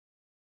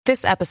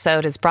This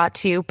episode is brought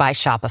to you by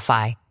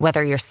Shopify.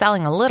 Whether you're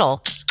selling a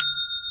little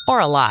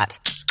or a lot,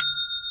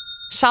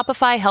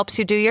 Shopify helps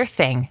you do your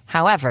thing,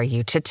 however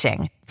you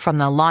cha-ching. From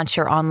the launch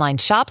your online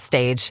shop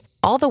stage,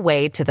 all the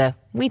way to the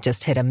we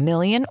just hit 1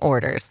 million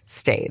orders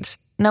stage.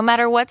 No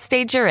matter what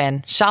stage you're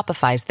in,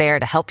 Shopify's there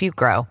to help you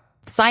grow.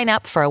 Sign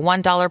up for a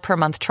 $1 per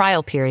month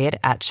trial period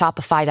at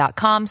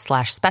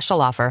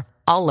shopify.com/special offer,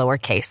 all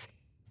lowercase.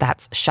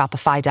 That's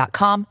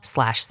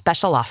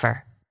shopify.com/special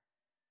offer.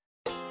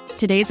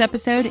 Today's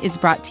episode is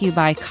brought to you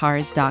by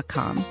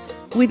Cars.com.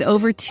 With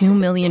over 2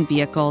 million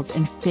vehicles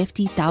and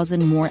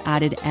 50,000 more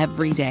added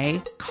every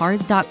day,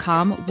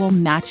 Cars.com will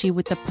match you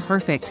with the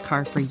perfect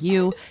car for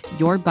you,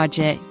 your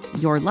budget,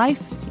 your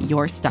life,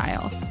 your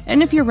style.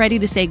 And if you're ready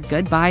to say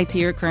goodbye to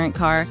your current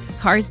car,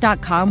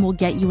 Cars.com will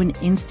get you an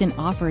instant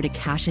offer to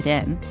cash it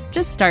in.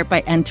 Just start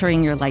by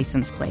entering your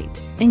license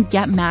plate and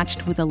get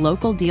matched with a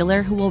local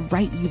dealer who will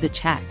write you the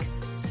check.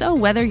 So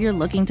whether you're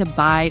looking to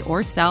buy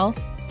or sell,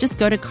 just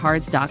go to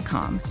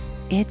Cars.com.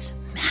 It's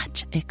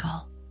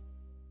magical.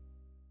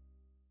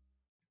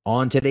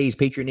 On today's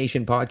Patriot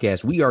Nation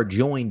podcast, we are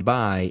joined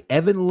by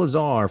Evan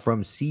Lazar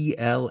from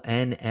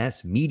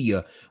CLNS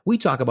Media. We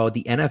talk about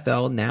the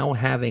NFL now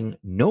having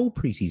no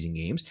preseason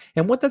games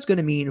and what that's going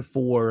to mean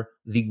for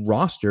the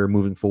roster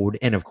moving forward,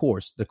 and of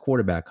course, the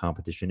quarterback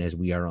competition, as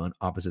we are on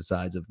opposite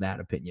sides of that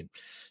opinion.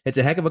 It's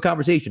a heck of a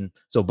conversation,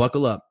 so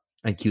buckle up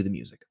and cue the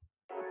music.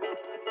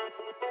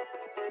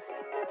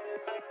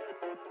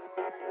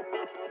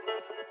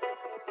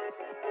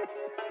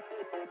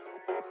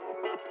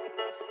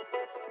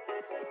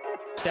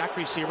 Stack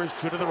receivers,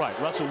 two to the right.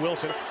 Russell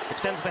Wilson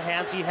extends the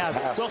hands he has.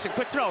 Wilson,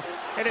 quick throw,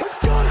 and it's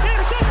intercepted!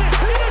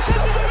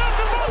 Intercepted by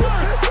Malcolm Butler!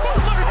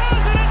 Butler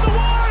has it at the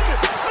one!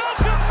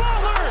 Malcolm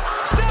Butler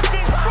stepped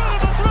in front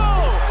of the throw!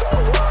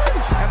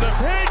 And the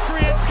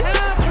Patriots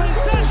have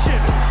possession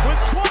with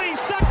 20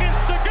 seconds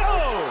to go!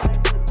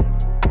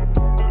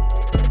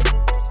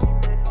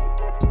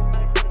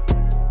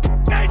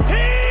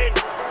 19!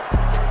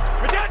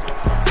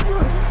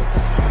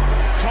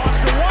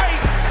 Toss to White.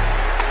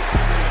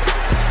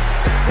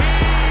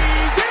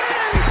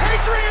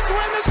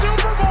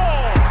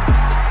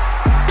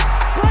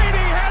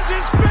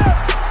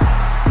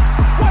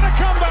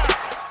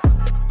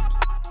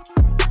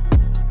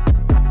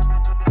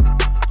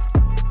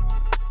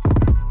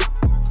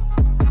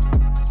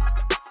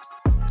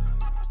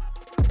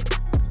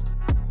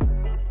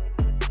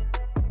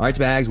 All right,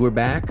 Spags, we're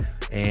back.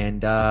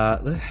 And,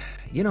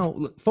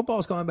 look,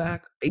 football's coming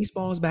back.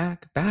 Baseball's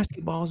back.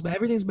 Basketball's back.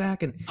 Everything's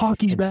back. And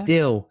hockey's back.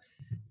 Still,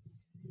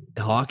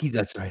 hockey,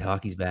 that's right.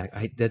 Hockey's back.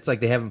 That's like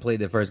they haven't played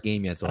their first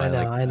game yet. So I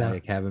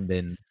haven't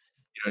been, you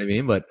know what I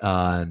mean? But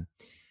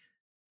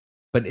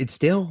it's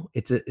still,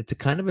 it's a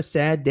kind of a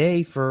sad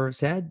day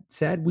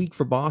sad week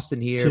for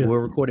Boston here. Sure. We're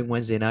recording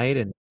Wednesday night,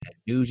 and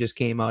news just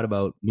came out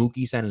about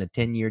Mookie signing a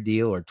 10-year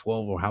deal or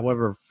 12 or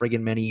however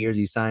friggin' many years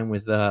he signed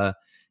with LA.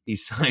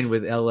 He's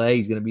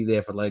going to be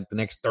there for like the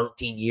next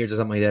 13 years or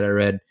something like that, I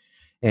read.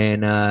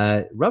 And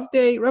rough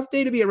day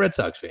to be a Red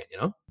Sox fan, you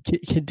know?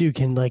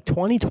 Can like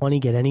 2020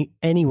 get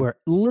anywhere,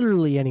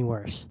 literally any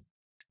worse?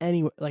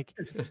 Anywhere, like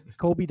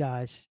Kobe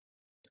dies,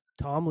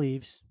 Tom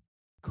leaves,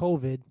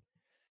 COVID.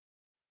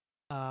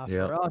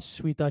 For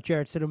us, we thought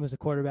Jarrett Stidham was a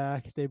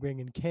quarterback. They bring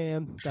in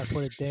Cam. That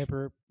put a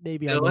damper.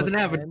 Maybe still doesn't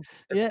happen.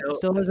 Yeah,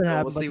 still doesn't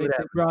happen. We'll but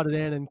they brought it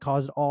in and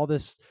caused all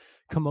this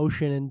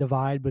commotion and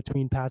divide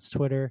between Pat's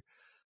Twitter.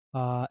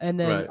 And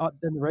then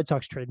then the Red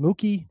Sox trade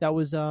Mookie. That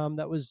was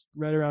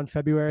right around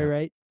February,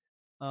 right?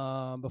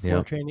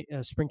 Before training,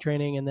 spring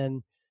training, and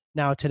then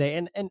now today.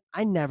 And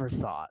I never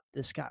thought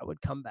this guy would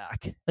come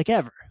back, like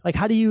ever. Like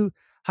how do you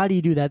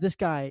do that? This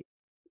guy,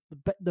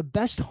 the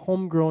best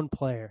homegrown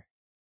player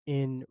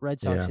in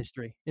Red Sox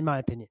history, in my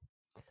opinion.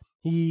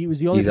 He was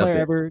the only player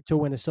ever to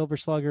win a Silver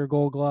Slugger,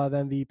 Gold Glove,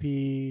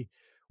 MVP,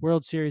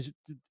 World Series,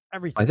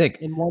 everything. I think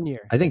in 1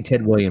 year. I think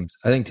Ted Williams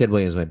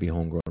might be a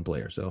homegrown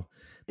player. So,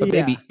 but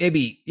maybe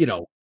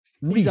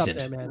recent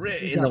there, man.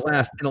 in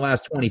the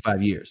last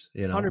 25 years.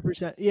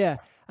 100%. Yeah,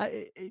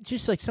 it's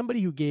just like somebody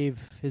who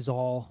gave his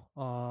all.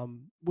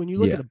 When you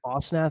look at a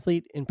Boston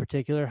athlete in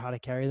particular, how to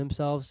carry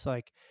themselves,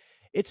 like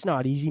it's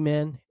not easy,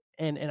 man.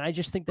 And I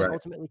just think that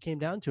ultimately came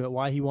down to it.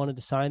 Why he wanted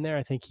to sign there.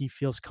 I think he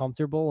feels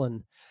comfortable.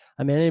 And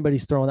I mean,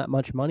 anybody's throwing that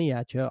much money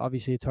at you.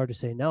 Obviously, it's hard to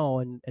say no.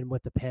 And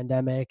with the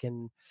pandemic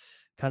and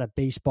kind of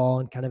baseball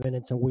and kind of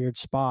it's a weird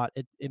spot,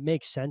 it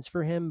makes sense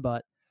for him.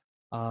 But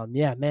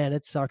man,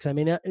 it sucks. I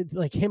mean,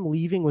 like him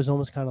leaving was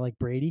almost kind of like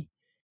Brady.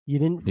 You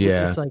didn't.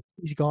 Yeah. It's like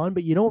he's gone,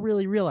 but you don't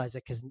really realize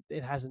it because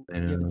it hasn't.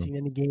 You haven't seen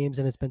any games,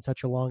 and it's been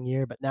such a long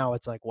year. But now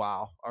it's like,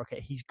 wow, okay,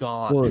 he's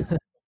gone. Well,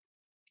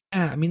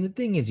 yeah, I mean, the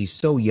thing is, he's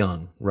so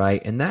young,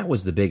 right? And that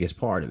was the biggest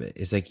part of it.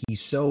 It's like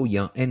he's so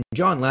young. And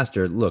John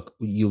Lester, look,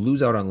 you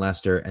lose out on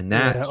Lester, and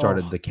that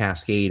started the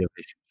cascade of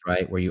issues,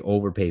 right? Where you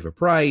overpay for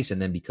Price,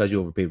 and then because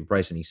you overpay for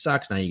Price and he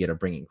sucks, now you got to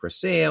bring in Chris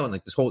Sale, and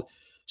like this whole.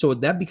 So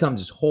that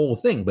becomes this whole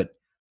thing. But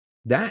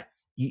that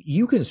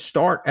you can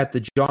start at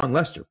the John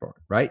Lester part,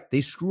 right?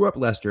 They screw up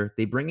Lester,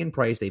 they bring in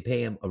Price, they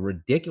pay him a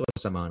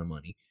ridiculous amount of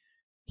money.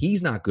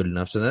 He's not good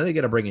enough. So then they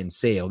got to bring in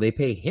Sale. They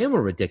pay him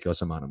a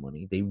ridiculous amount of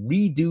money. They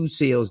redo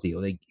Sale's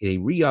deal. They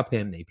re-up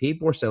him. They pay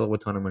Porcello a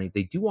ton of money.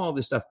 They do all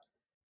this stuff.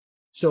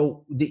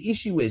 So the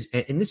issue is,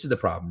 and this is the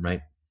problem,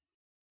 right?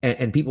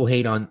 And people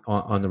hate on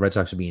the Red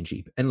Sox for being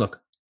cheap. And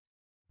look,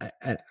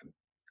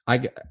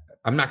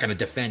 I'm not going to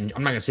defend.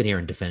 I'm not going to sit here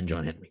and defend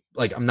John Henry.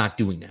 Like, I'm not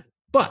doing that.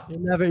 But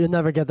you'll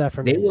never get that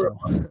from me.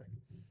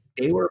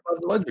 They were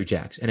above the luxury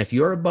tax. And if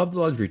you're above the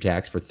luxury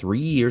tax for 3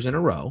 years in a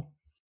row,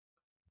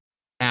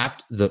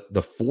 after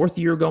the fourth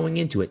year going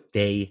into it,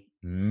 they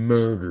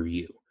murder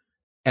you.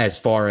 As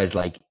far as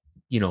like,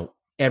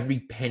 every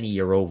penny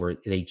you're over,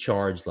 they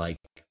charge like,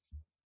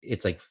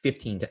 it's like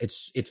 15.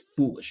 It's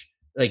foolish.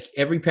 Like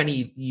every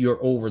penny you're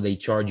over, they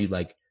charge you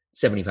like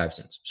 75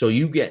 cents. So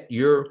if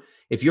you're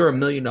 $1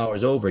 million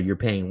over, you're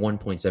paying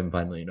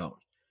 $1.75 million.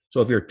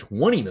 So if you're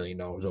 $20 million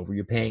over,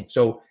 you're paying.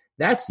 So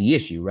that's the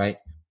issue, right?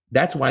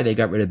 That's why they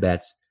got rid of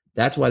Betts.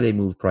 That's why they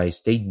moved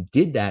Price. They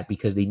did that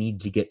because they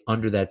needed to get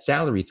under that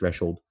salary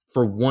threshold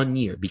for 1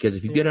 year. Because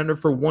if you get under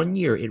for 1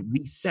 year, it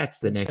resets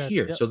the next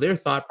year. Yep. So their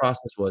thought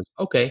process was,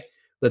 okay,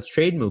 let's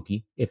trade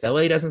Mookie. If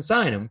LA doesn't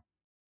sign him,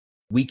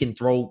 we can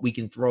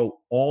throw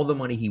all the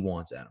money he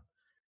wants at him,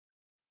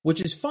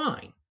 which is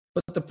fine.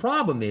 But the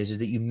problem is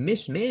that you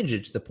mismanaged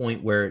it to the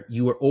point where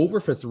you were over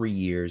for 3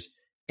 years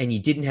and you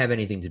didn't have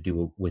anything to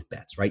do with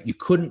Betts, right? You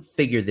couldn't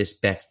figure this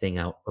Betts thing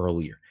out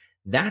earlier.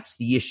 That's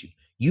the issue.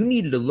 You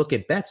needed to look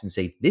at Betts and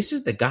say, this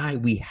is the guy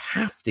we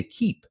have to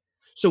keep.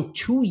 So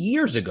 2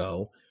 years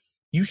ago,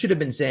 you should have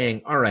been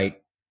saying, all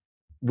right,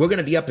 we're going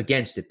to be up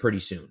against it pretty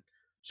soon.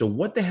 So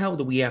what the hell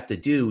do we have to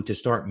do to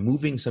start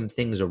moving some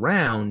things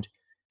around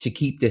to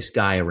keep this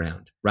guy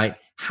around, right?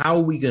 How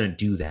are we going to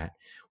do that?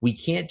 We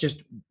can't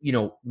just,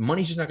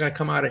 money's just not going to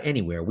come out of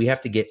anywhere. We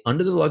have to get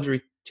under the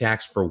luxury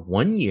tax for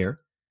 1 year.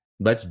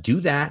 Let's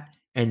do that.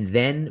 And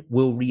then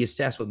we'll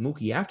reassess with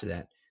Mookie after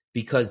that,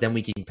 because then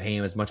we can pay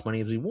him as much money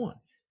as we want.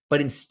 But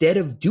instead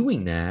of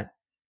doing that,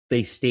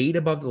 they stayed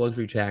above the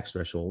luxury tax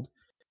threshold.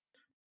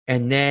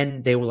 And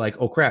then they were like,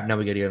 oh, crap, now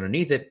we got to get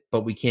underneath it.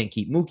 But we can't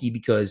keep Mookie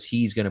because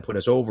he's going to put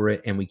us over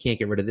it. And we can't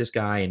get rid of this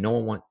guy. And no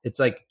one wants – it's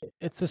like,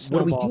 it's a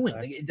what are we doing?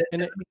 Like, it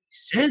doesn't make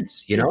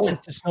sense,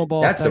 It's a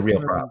snowball That's the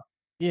real problem.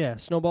 Yeah,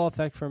 snowball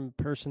effect from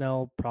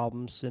personnel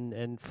problems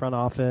and front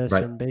office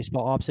and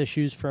baseball ops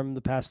issues from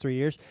the past 3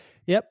 years.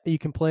 Yep, you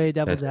can play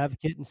devil's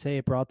advocate and say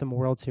it brought them a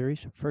World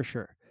Series for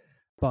sure.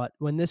 But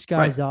when this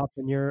guy's up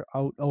and you're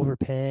out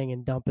overpaying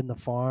and dumping the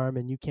farm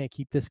and you can't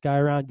keep this guy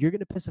around, you're going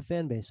to piss a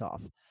fan base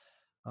off.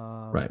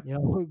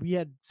 We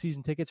had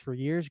season tickets for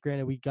years.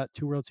 Granted, we got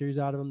 2 World Series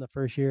out of them. The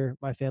first year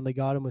my family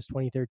got him was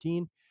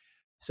 2013.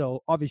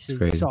 So obviously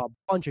we saw a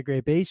bunch of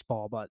great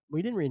baseball, but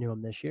we didn't renew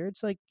him this year.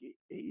 It's like,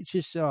 it's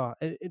just,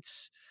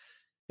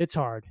 it's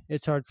hard.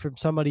 It's hard from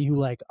somebody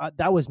who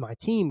that was my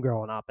team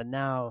growing up. And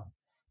now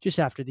just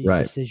after these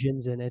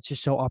decisions, and it's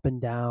just so up and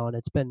down,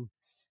 it's been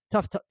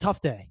tough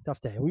day.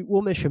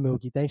 We'll miss you,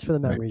 Mookie. Thanks for the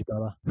memories,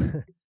 brother.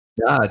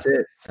 Yeah,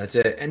 that's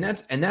it. And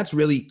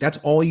that's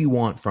all you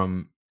want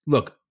from,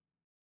 look,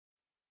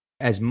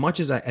 as much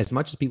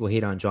as people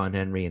hate on John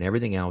Henry and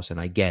everything else, and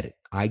I get it.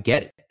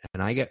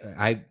 And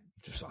I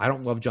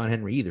don't love John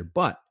Henry either,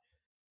 but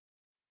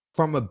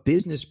from a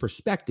business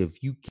perspective,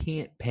 you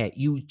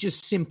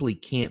just simply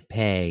can't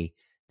pay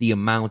the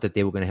amount that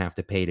they were going to have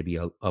to pay to be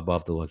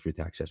above the luxury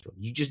tax threshold.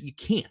 You just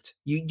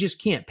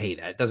can't pay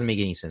that. It doesn't make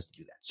any sense to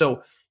do that.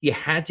 So you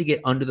had to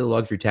get under the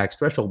luxury tax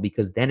threshold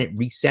because then it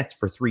resets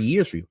for 3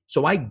 years for you.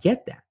 So I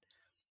get that.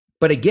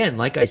 But again,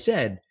 like I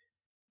said,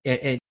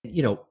 and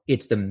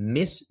it's the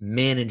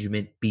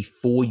mismanagement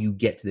before you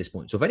get to this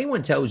point. So if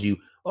anyone tells you,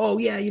 oh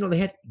yeah,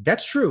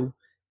 that's true.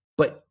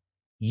 But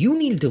you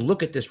needed to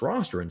look at this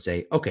roster and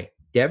say, okay,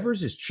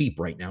 Devers is cheap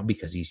right now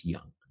because he's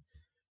young.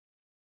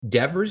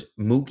 Devers,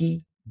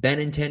 Mookie,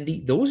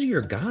 Benintendi, those are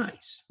your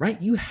guys,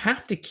 right? You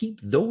have to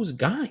keep those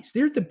guys.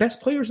 They're the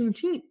best players on the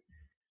team.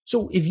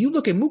 So if you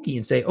look at Mookie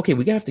and say, okay,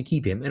 we have to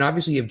keep him, and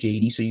obviously you have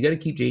JD, so you got to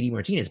keep JD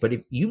Martinez. But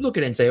if you look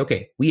at it and say,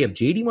 okay, we have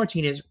JD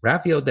Martinez,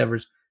 Rafael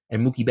Devers,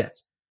 and Mookie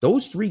Betts,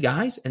 those 3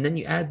 guys, and then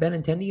you add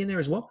Benintendi in there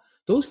as well,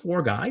 those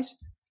 4 guys,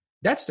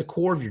 that's the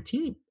core of your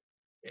team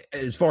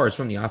as far as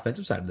from the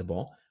offensive side of the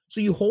ball.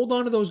 So you hold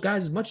on to those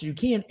guys as much as you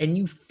can and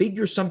you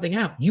figure something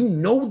out. You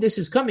know this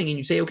is coming and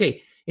you say,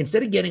 okay,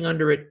 instead of getting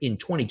under it in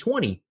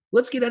 2020,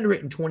 let's get under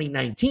it in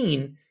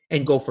 2019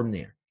 and go from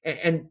there.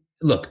 And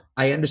look,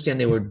 I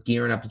understand they were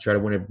gearing up to try to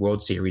win a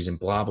World Series and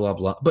blah, blah,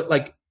 blah.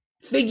 But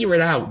figure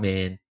it out,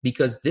 man,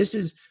 because this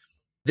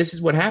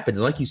is what happens.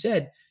 And like you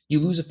said,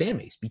 you lose a fan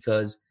base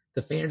because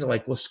the fans are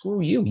like, well,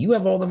 screw you. You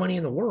have all the money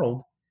in the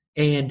world.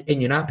 And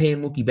you're not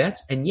paying Mookie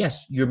Betts. And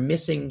yes, you're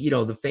missing,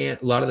 a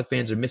lot of the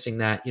fans are missing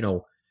that,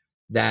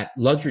 that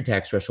luxury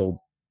tax threshold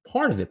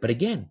part of it. But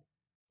again,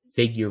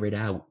 figure it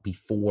out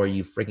before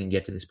you freaking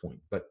get to this point.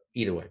 But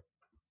either way.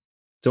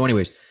 So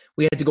anyways,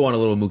 we had to go on a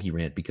little Mookie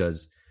rant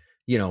because,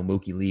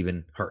 Mookie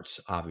leaving hurts,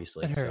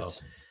 obviously. It hurts.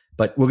 So,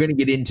 but we're going to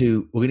get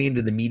into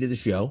the meat of the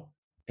show.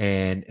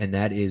 And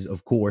that is,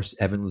 of course,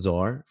 Evan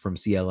Lazar from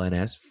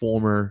CLNS,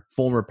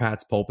 former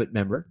Pat's Pulpit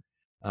member.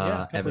 a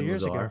couple of Evan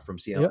years Lazar ago. from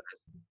CLNS. Yep.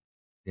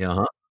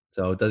 Yeah,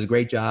 so does a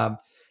great job.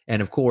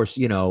 And of course,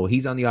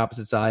 he's on the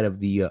opposite side of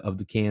the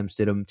Cam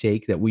Stidham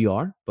take that we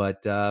are,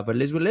 but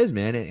it is what it is,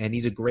 man. And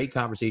he's a great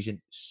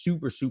conversation,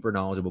 super, super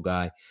knowledgeable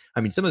guy.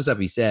 I mean, some of the stuff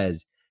he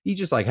says, he's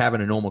just like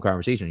having a normal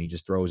conversation. He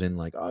just throws in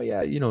like, oh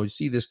yeah, you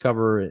see this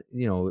cover,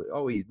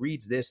 oh, he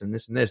reads this and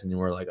this and this, and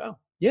we're like, oh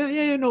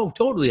yeah, no,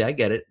 totally, I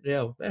get it.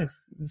 Yeah,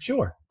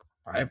 sure.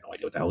 I have no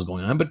idea what the hell's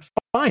going on, but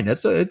fine.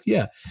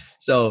 Yeah.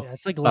 So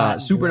it's like Latin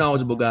super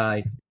knowledgeable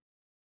guy.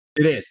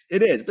 It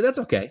is, but that's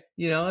okay.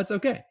 That's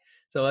okay.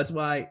 So that's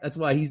why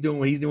he's doing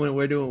what he's doing and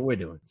we're doing what we're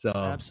doing. So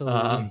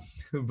absolutely.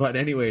 But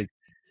anyways,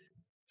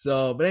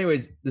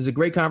 this is a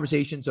great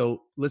conversation.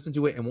 So listen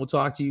to it, and we'll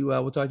talk to you.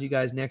 We'll talk to you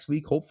guys next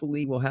week.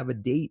 Hopefully, we'll have a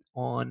date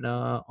on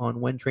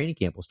when training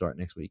camp will start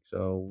next week.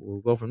 So we'll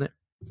go from there.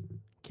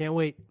 Can't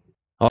wait.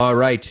 All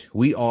right,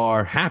 we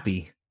are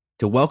happy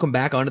to welcome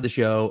back onto the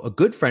show a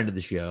good friend of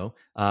the show,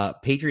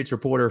 Patriots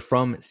reporter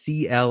from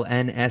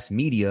CLNS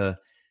Media,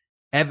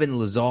 Evan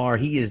Lazar.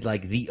 He is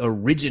like the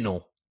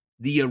original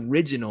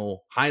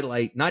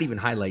highlight, not even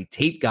highlight,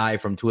 tape guy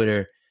from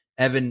Twitter.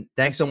 Evan,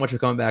 thanks so much for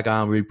coming back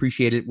on. We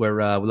appreciate it.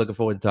 We're looking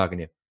forward to talking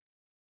to you.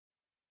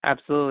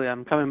 Absolutely.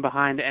 I'm coming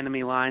behind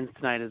enemy lines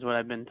tonight is what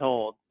I've been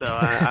told. So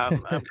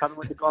I'm coming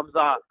with the gloves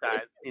off, guys.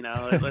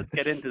 Let's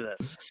get into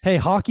this. Hey,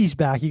 hockey's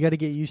back. You got to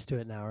get used to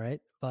it now, right?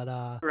 But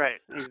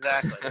right,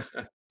 exactly.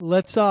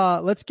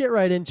 Let's get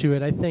right into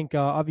it. I think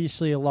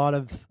obviously a lot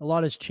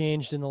has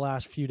changed in the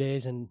last few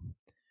days, and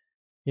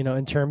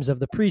in terms of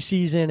the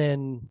preseason,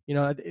 and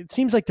it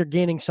seems like they're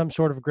gaining some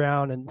sort of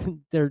ground, and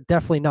they're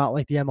definitely not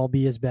like the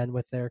MLB has been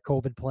with their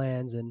COVID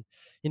plans and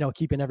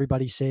keeping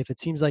everybody safe. It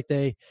seems like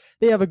they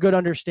have a good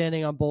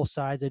understanding on both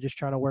sides. They're just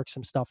trying to work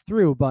some stuff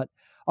through. But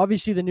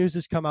obviously the news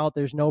has come out.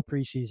 There's no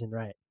preseason,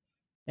 right?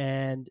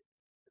 And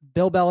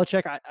Bill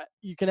Belichick,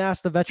 you can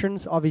ask the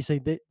veterans.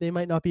 Obviously, they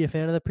might not be a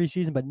fan of the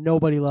preseason, but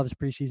nobody loves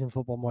preseason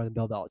football more than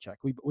Bill Belichick.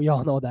 We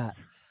all know that.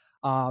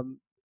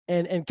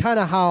 And kind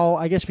of how,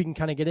 I guess we can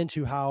kind of get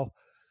into how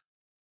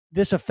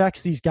this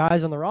affects these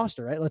guys on the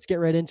roster, right? Let's get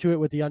right into it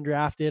with the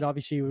undrafted.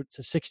 Obviously, it's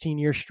a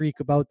 16-year streak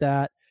about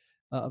that,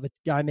 of a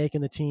guy making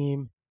the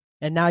team.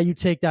 And now you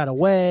take that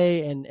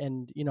away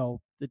and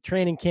the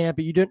training camp,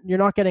 but you're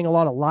not getting a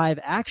lot of live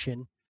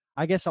action.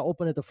 I guess I'll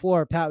open it the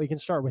floor. Pat, we can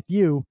start with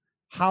you,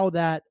 how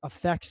that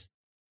affects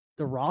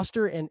the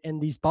roster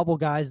and these bubble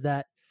guys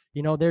that,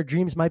 their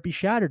dreams might be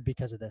shattered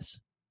because of this.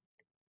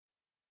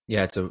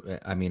 Yeah,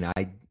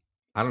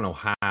 I don't know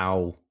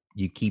how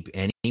you keep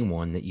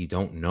anyone that you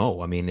don't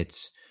know. I mean,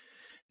 it's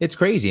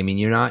crazy. I mean,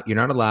 you're not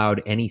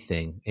allowed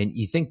anything. And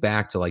you think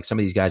back to like some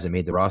of these guys that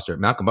made the roster.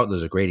 Malcolm Butler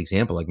is a great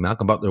example. Like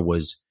Malcolm Butler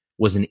was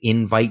an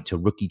invite to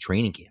rookie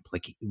training camp,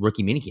 like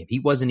rookie minicamp. He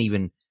wasn't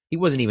even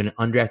an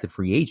undrafted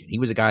free agent. He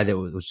was a guy that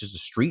was just a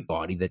street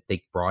body that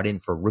they brought in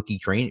for rookie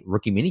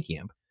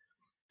minicamp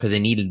because they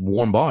needed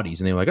warm bodies.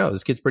 And they were like, oh,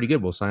 this kid's pretty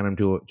good. We'll sign him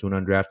to an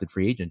undrafted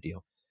free agent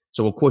deal.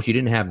 So, of course, you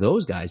didn't have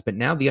those guys. But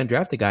now the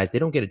undrafted guys, they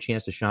don't get a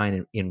chance to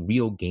shine in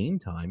real game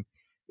time.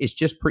 It's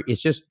just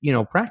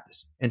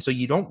practice. And so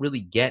you don't really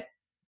get,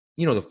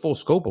 the full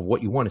scope of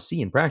what you want to see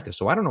in practice.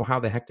 So I don't know how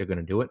the heck they're going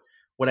to do it.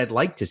 What I'd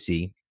like to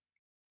see,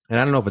 and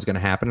I don't know if it's going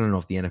to happen. I don't know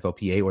if the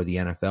NFLPA or the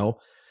NFL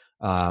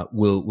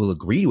will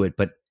agree to it,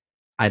 but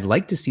I'd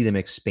like to see them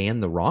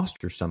expand the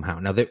roster somehow.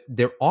 Now,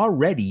 they're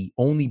already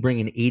only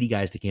bringing 80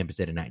 guys to campus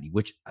instead of 90,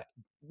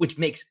 which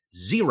makes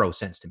zero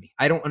sense to me.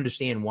 I don't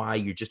understand why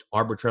you're just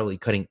arbitrarily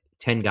cutting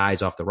 10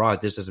 guys off the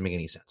roster. This doesn't make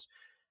any sense.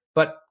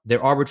 But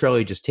they're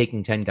arbitrarily just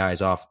taking 10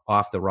 guys off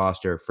the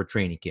roster for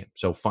training camp.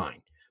 So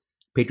fine.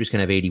 Patriots can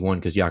have 81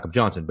 because Jakob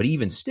Johnson. But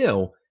even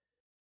still,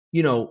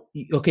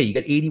 okay, you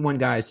got 81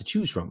 guys to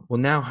choose from.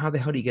 Well, now how the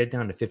hell do you get it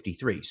down to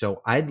 53?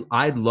 So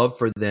I'd love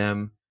for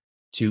them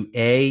to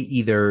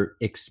either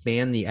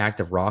expand the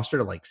active roster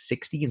to like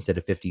 60 instead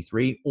of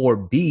 53, or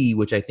B,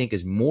 which I think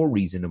is more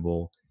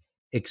reasonable,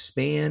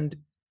 expand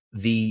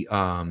the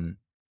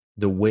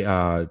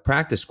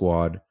practice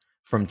squad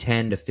from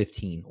 10 to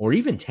 15 or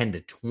even 10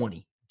 to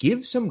 20.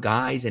 Give some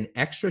guys an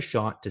extra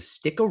shot to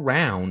stick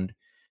around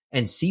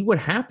and see what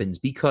happens,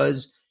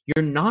 because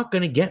you're not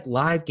going to get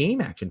live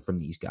game action from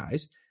these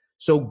guys.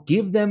 So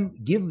give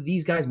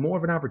these guys more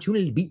of an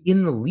opportunity to be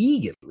in the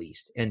league at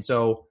least. And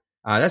so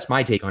that's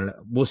my take on it.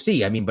 We'll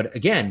see. I mean, but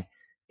again,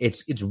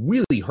 it's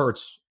really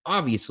hurts,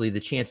 obviously, the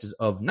chances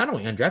of not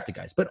only undrafted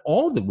guys, but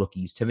all the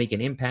rookies to make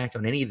an impact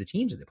on any of the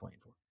teams that they're playing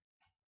for.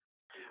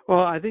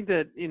 Well, I think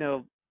that,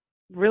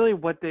 really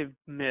what they've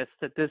missed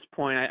at this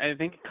point, I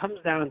think it comes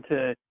down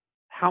to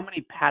how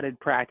many padded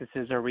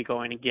practices are we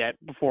going to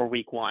get before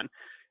week one.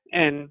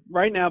 And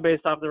right now,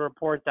 based off the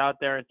reports out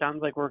there, it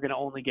sounds like we're going to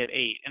only get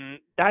 8. And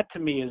that to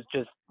me is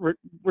just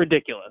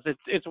ridiculous.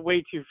 It's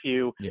way too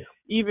few,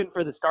 even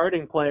for the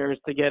starting players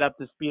to get up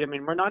to speed. I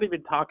mean, we're not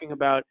even talking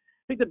about,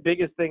 I think the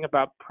biggest thing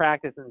about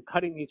practice and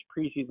cutting these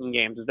preseason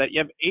games is that you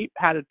have 8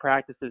 padded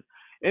practices.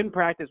 In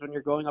practice, when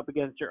you're going up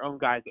against your own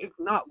guys, it's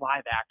not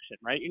live action,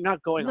 right? You're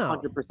not going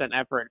 100%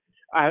 effort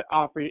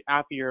after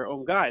your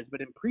own guys. But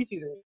in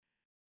preseason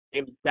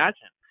games, that's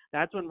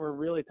that's when we're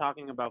really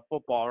talking about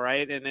football,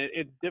 right? And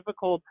it's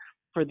difficult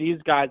for these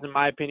guys, in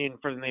my opinion,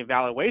 for the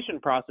evaluation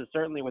process,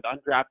 certainly with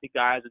undrafted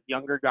guys, with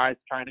younger guys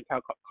trying to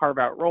carve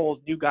out roles,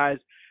 new guys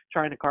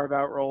trying to carve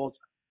out roles.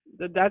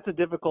 That's a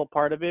difficult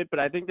part of it. But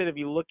I think that if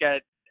you look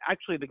at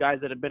actually the guys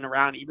that have been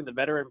around, even the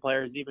veteran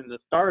players, even the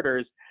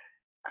starters,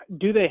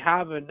 do they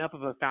have enough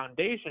of a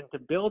foundation to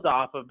build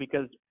off of?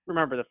 Because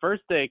remember, the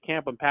first day of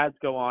camp when pads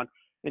go on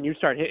and you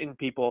start hitting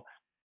people,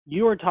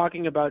 you are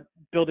talking about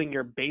building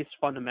your base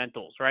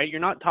fundamentals, right? You're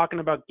not talking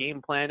about game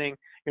planning.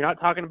 You're not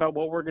talking about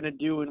what we're going to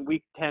do in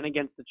week 10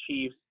 against the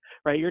Chiefs,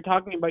 right? You're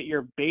talking about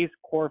your base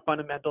core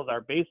fundamentals,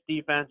 our base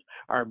defense,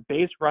 our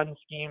base run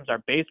schemes, our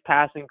base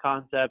passing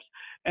concepts,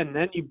 and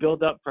then you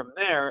build up from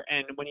there.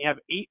 And when you have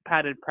 8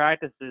 padded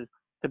practices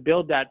to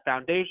build that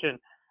foundation,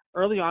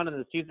 early on in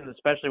the season,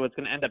 especially what's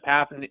going to end up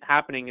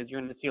happening is you're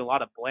going to see a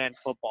lot of bland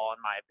football,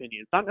 in my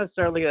opinion. It's not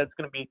necessarily that it's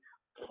going to be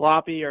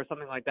sloppy or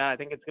something like that. I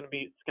think it's going to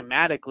be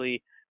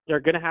schematically, they're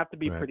going to have to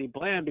be pretty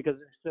bland because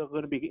they're still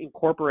going to be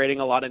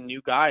incorporating a lot of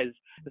new guys,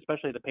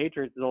 especially the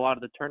Patriots. There's a lot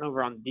of the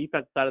turnover on the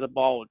defense side of the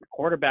ball with the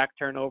quarterback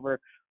turnover.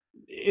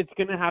 It's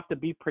going to have to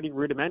be pretty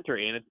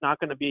rudimentary, and it's not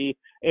going to be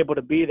able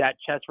to be that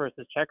chess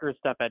versus checkers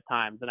stuff at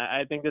times. And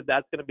I think that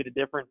that's going to be the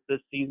difference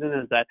this season,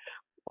 is that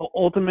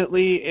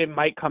ultimately it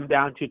might come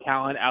down to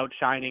talent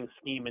outshining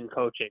scheme and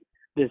coaching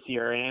this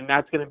year. And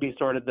that's going to be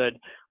sort of the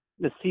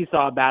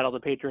seesaw battle the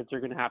Patriots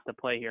are going to have to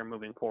play here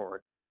moving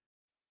forward.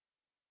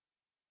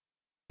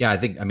 Yeah,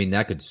 I mean,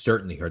 that could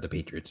certainly hurt the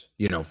Patriots,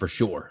 for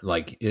sure.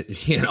 Like,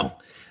 you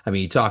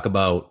talk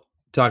about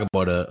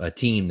a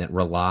team that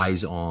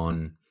relies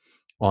on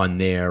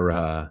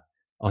their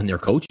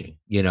coaching,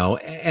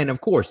 and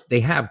of course they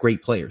have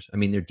great players. I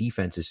mean, their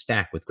defense is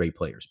stacked with great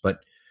players, but,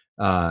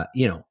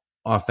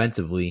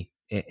 offensively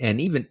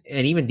and even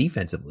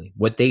defensively,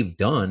 what they've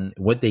done,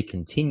 what they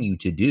continue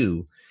to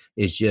do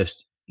is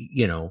just,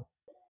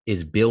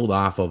 is build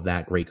off of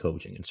that great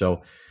coaching. And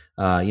so,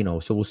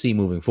 so we'll see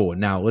moving forward.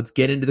 Now let's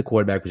get into the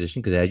quarterback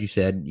position, because as you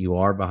said, you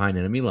are behind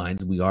enemy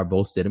lines. We are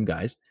both Stidham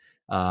guys.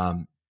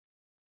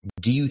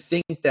 Do you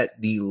think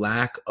that the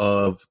lack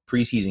of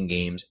preseason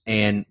games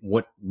and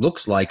what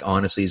looks like,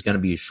 honestly, is going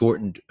to be a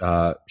shortened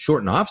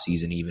off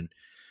season even,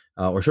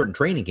 or shortened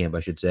training camp, I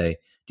should say,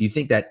 do you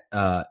think that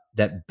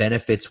that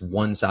benefits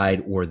one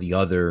side or the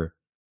other,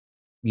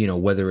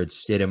 whether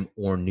it's Stidham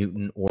or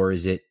Newton, or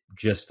is it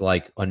just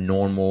like a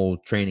normal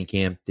training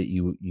camp that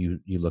you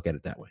look at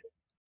it that way?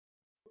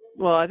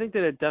 Well, I think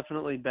that it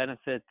definitely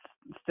benefits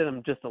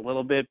Stidham just a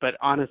little bit, but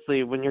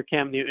honestly, when you're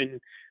Cam Newton,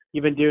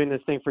 you've been doing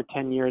this thing for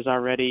 10 years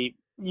already.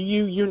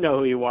 You know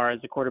who you are as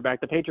a quarterback.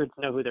 The Patriots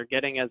know who they're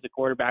getting as a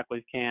quarterback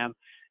with Cam,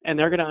 and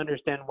they're going to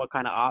understand what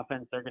kind of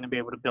offense they're going to be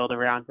able to build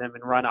around him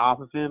and run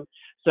off of him.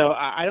 So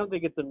I don't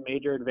think it's a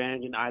major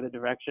advantage in either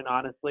direction,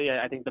 honestly.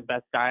 I think the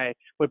best guy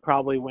would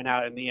probably win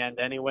out in the end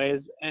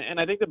anyways. And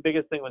I think the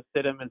biggest thing with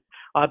Stidham is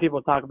a lot of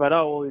people talk about,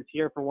 oh, well, he's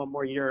here for one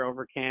more year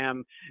over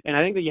Cam. And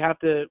I think that you have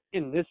to,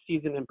 in this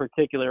season in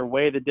particular,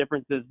 weigh the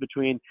differences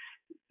between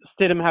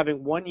Stidham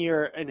having 1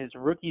 year in his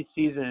rookie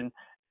season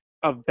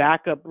of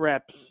backup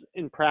reps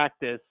in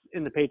practice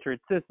in the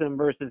Patriots system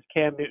versus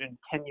Cam Newton's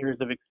 10 years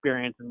of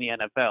experience in the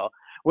NFL.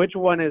 Which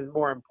one is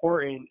more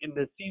important in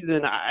this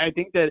season? I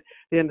think that at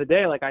the end of the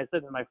day, like I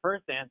said in my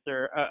first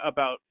answer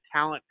about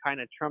talent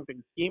kind of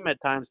trumping scheme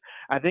at times,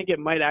 I think it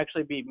might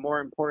actually be more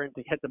important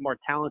to get the more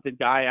talented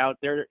guy out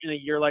there in a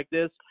year like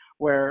this,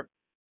 where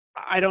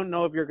I don't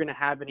know if you're going to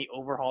have any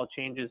overhaul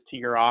changes to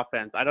your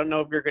offense. I don't know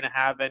if you're going to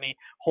have any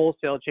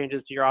wholesale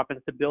changes to your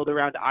offense to build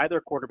around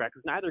either quarterback,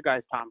 because neither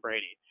guy's Tom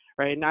Brady,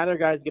 right? Neither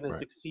guy's going to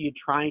succeed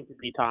trying to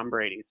be Tom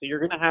Brady. So you're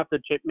going to have to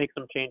make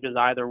some changes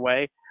either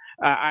way.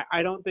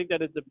 I don't think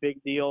that it's a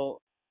big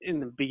deal in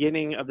the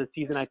beginning of the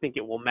season. I think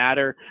it will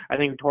matter. I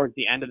think towards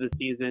the end of the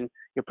season,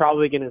 you're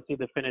probably going to see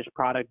the finished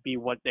product be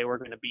what they were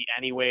going to be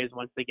anyways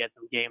once they get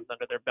some games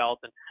under their belt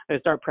and they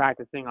start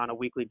practicing on a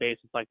weekly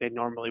basis like they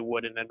normally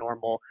would in a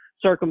normal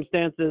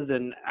circumstances.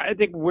 And I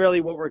think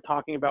really what we're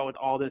talking about with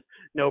all this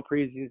no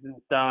preseason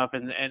stuff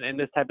and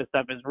this type of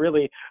stuff is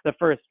really the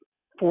first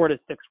 4 to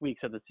 6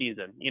 weeks of the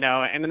season,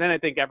 and then I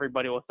think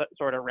everybody will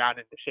sort of round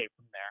into shape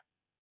from there.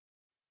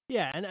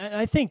 Yeah, and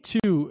I think,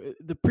 too,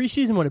 the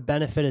preseason would have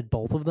benefited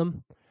both of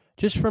them,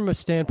 just from a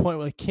standpoint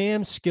like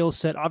Cam's skill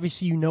set.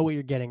 Obviously, you know what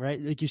you're getting,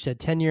 right? Like you said,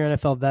 10-year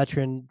NFL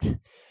veteran,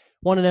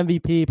 won an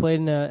MVP,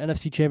 played in an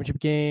NFC Championship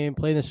game,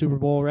 played in the Super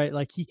Bowl, right?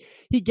 Like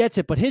he gets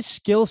it, but his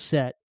skill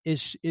set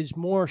is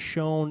more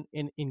shown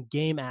in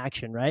game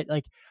action, right?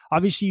 Like,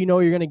 obviously, you know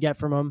what you're going to get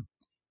from him.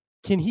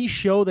 Can he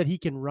show that he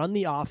can run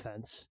the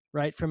offense,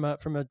 right, from a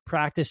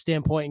practice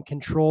standpoint and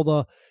control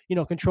the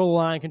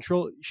line,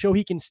 show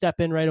he can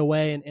step in right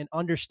away and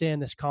understand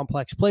this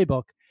complex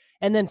playbook?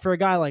 And then for a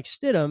guy like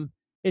Stidham,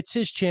 it's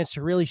his chance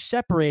to really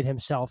separate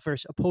himself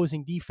versus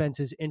opposing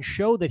defenses and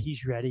show that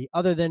he's ready,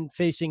 other than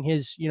facing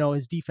his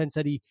defense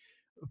that he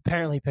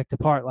apparently picked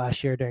apart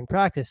last year during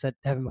practice that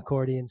Evan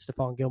McCourty and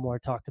Stephon Gilmore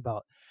talked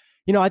about.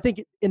 I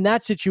think in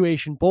that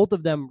situation, both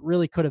of them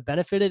really could have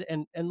benefited.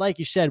 And like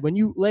you said, when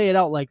you lay it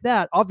out like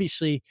that,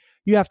 obviously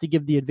you have to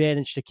give the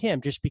advantage to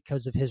Cam just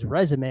because of his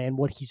resume and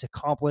what he's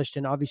accomplished,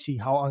 and obviously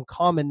how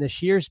uncommon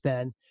this year's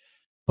been.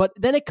 But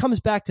then it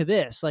comes back to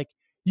this, like,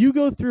 you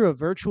go through a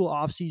virtual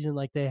offseason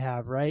like they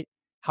have, right?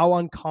 How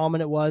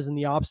uncommon it was and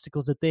the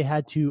obstacles that they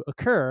had to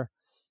occur.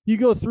 You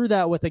go through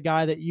that with a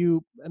guy that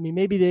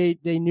maybe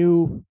they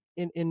knew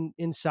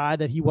inside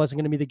that he wasn't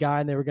going to be the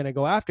guy and they were going to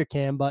go after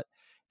Cam, but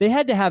they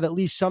had to have at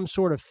least some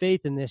sort of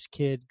faith in this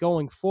kid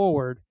going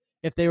forward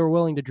if they were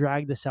willing to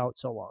drag this out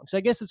so long. So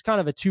I guess it's kind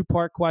of a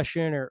two-part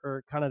question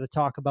or kind of to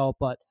talk about,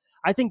 but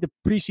I think the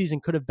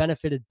preseason could have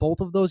benefited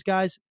both of those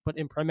guys, but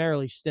in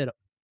primarily Stidham.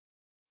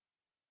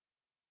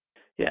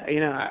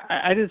 Yeah,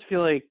 I just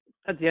feel like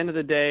at the end of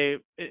the day,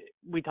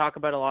 we talk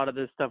about a lot of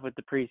this stuff with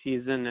the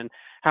preseason and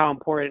how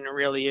important it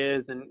really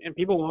is. And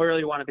people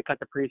really wanted to cut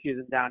the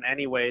preseason down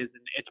anyways.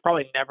 And it's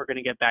probably never going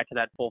to get back to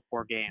that full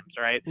 4 games,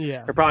 right?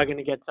 Yeah. They're probably going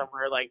to get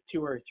somewhere like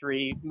 2 or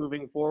 3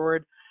 moving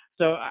forward.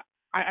 So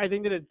I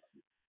think that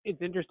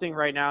it's interesting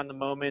right now in the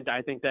moment.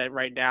 I think that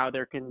right now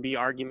there can be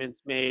arguments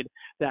made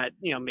that,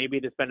 maybe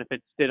this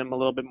benefits Stidham a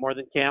little bit more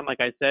than Cam, like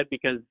I said,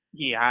 because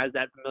he has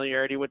that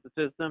familiarity with the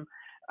system.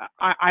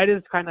 I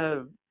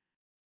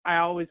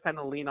always kind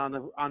of lean on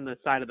the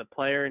side of the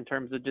player in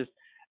terms of just,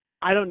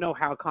 I don't know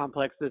how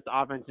complex this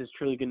offense is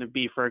truly going to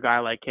be for a guy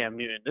like Cam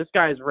Newton. This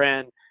guy's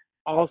ran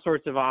all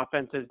sorts of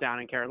offenses down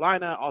in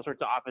Carolina, all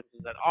sorts of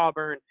offenses at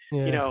Auburn.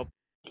 Yeah.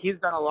 He's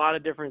done a lot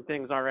of different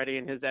things already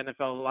in his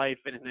NFL life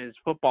and in his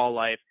football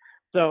life.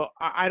 So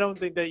I don't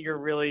think that you're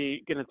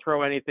really going to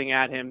throw anything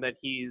at him that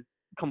he's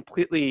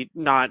completely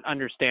not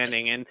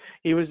understanding. And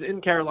he was in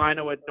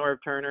Carolina with Norv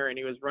Turner, and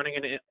he was running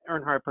an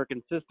Earnhardt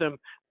Perkins system,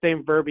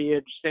 same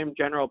verbiage, same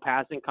general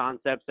passing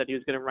concepts that he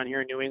was going to run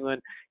here in New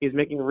England. He's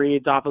making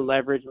reads off of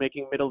leverage,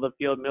 making middle of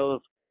the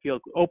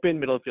field open,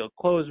 middle of the field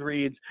close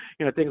reads,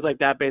 things like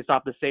that based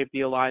off the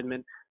safety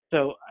alignment.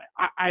 So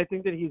I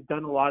think that he's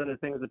done a lot of the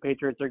things the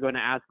Patriots are going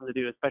to ask him to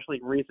do, especially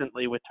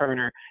recently with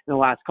Turner in the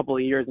last couple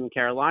of years in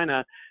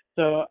Carolina.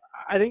 So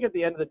I think at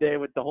the end of the day,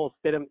 with the whole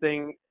Stidham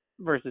thing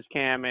versus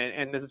Cam,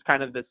 and this is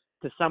kind of this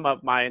to sum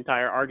up my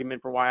entire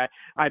argument for why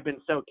I've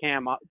been so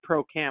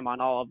pro Cam on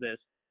all of this.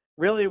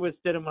 Really with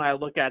Stidham, when I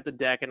look at the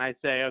deck and I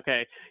say,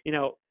 okay,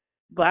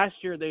 last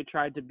year they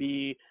tried to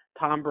be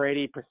Tom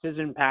Brady,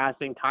 precision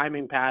passing,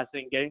 timing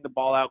passing, getting the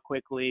ball out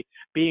quickly,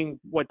 being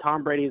what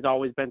Tom Brady's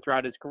always been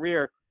throughout his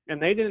career. And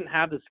they didn't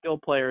have the skill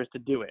players to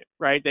do it,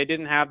 right? They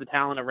didn't have the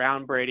talent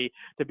around Brady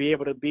to be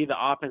able to be the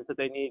offense that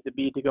they needed to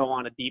be to go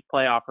on a deep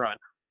playoff run.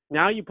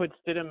 Now you put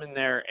Stidham in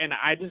there, and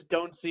I just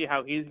don't see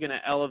how he's going to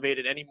elevate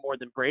it any more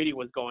than Brady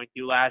was going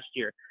to last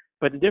year.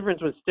 But the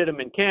difference with Stidham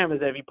and Cam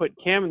is that if you put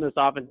Cam in this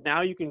offense,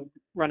 now you can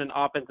run an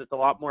offense that's a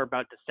lot more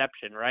about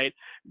deception, right?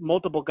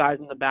 Multiple guys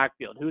in the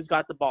backfield. Who's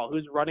got the ball?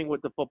 Who's running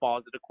with the football?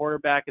 Is it the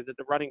quarterback? Is it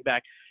the running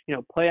back?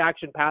 Play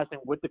action passing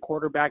with the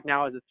quarterback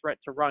now as a threat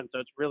to run. So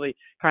it's really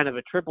kind of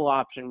a triple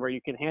option where you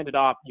can hand it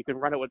off, you can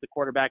run it with the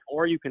quarterback,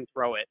 or you can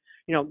throw it.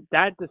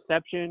 That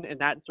deception and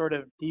that sort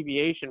of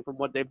deviation from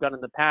what they've done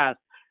in the past,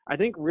 I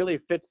think really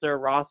fits their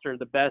roster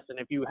the best. And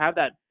if you have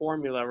that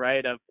formula,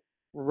 right, of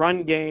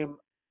run game,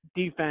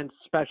 defense,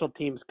 special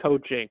teams,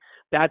 coaching,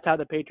 that's how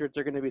the Patriots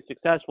are going to be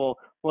successful.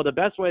 Well, the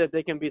best way that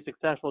they can be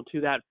successful to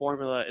that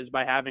formula is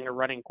by having a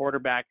running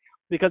quarterback,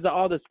 because of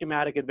all the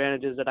schematic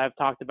advantages that I've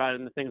talked about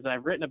and the things that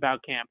I've written about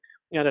Cam.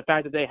 The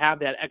fact that they have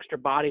that extra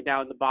body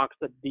down in the box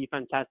that the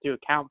defense has to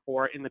account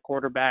for in the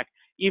quarterback,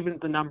 even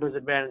the numbers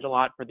advantage a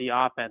lot for the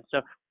offense.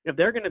 So if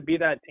they're going to be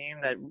that team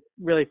that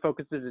really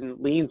focuses and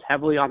leans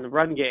heavily on the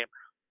run game,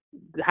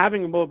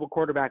 having a mobile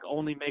quarterback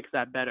only makes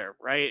that better,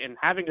 right? And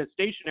having a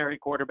stationary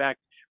quarterback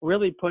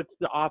really puts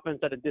the offense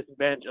at a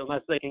disadvantage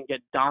unless they can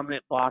get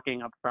dominant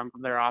blocking up front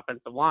from their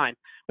offensive line,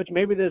 which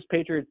maybe this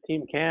Patriots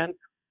team can.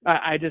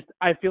 I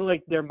feel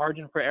like their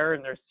margin for error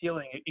and their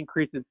ceiling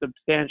increases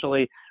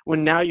substantially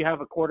when now you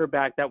have a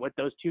quarterback that with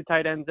those 2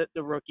 tight ends,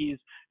 the rookies,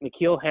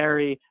 N'Keal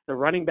Harry, the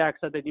running backs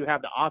that they do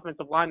have, the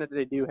offensive line that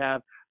they do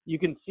have, you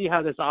can see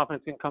how this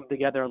offense can come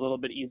together a little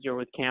bit easier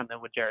with Cam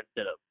than with Jarrett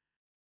Stidham.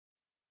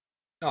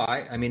 No,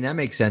 I mean, that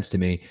makes sense to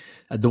me.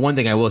 The one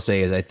thing I will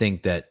say is I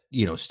think that,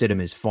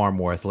 Stidham is far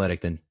more athletic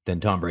than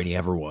Tom Brady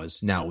ever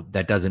was. Now,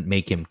 that doesn't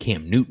make him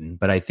Cam Newton,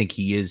 but I think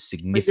he is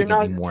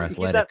significantly more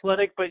athletic. He's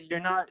athletic, but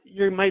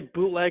you might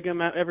bootleg him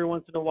every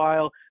once in a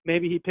while.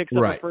 Maybe he picks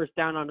up a first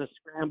down on a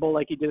scramble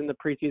like he did in the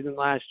preseason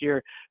last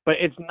year, but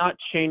it's not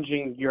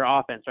changing your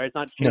offense, right? It's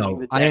not changing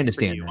the I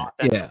understand that.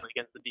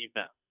 Against the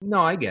defense.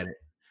 No, I get it.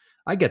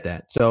 I get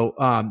that. So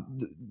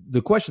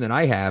the question that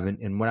I have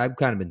and what I've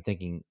kind of been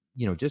thinking,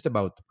 just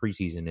about the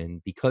preseason,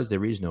 and because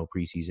there is no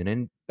preseason,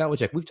 and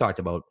Belichick, we've talked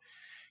about,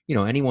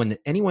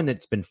 anyone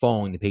that's been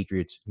following the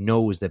Patriots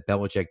knows that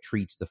Belichick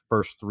treats the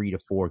first 3 to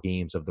 4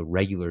 games of the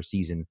regular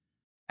season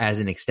as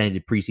an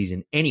extended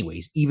preseason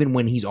anyways, even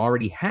when he's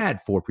already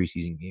had 4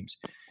 preseason games.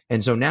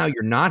 And so now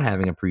you're not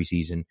having a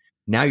preseason.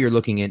 Now you're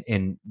looking at,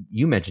 and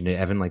you mentioned it,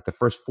 Evan, like the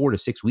first 4 to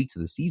 6 weeks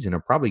of the season are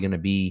probably going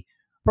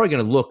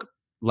to look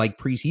like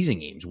preseason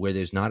games where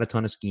there's not a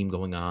ton of scheme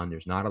going on.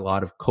 There's not a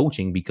lot of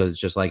coaching because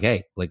it's just like,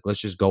 hey, like, let's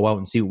just go out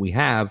and see what we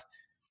have.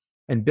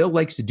 And Bill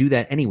likes to do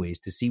that anyways,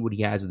 to see what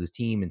he has with his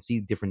team and see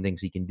different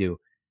things he can do.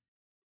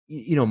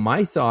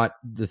 My thought,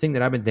 the thing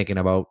that I've been thinking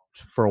about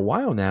for a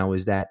while now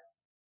is that,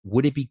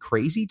 would it be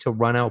crazy to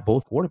run out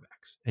both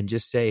quarterbacks and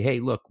just say, hey,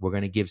 look, we're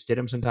going to give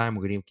Stidham some time.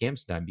 We're going to give Cam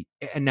some time.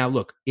 And now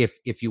look,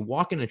 if you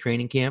walk in a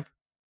training camp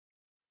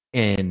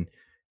and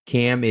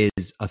Cam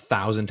is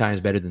 1,000 times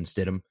better than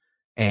Stidham,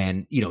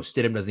 and,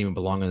 Stidham doesn't even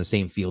belong on the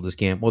same field as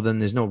Cam, well, then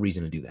there's no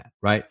reason to do that,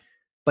 right?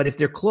 But if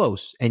they're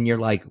close and you're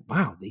like,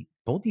 wow,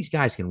 both these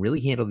guys can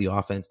really handle the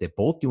offense. They're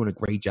both doing a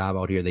great job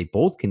out here. They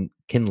both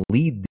can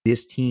lead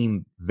this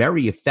team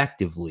very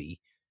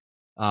effectively.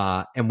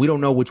 And we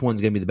don't know which one's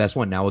going to be the best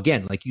one. Now,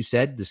 again, like you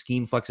said, the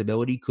scheme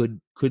flexibility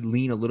could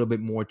lean a little bit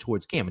more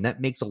towards Cam. And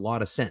that makes a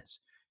lot of sense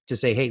to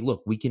say, hey,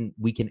 look, we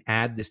can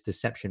add this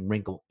deception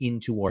wrinkle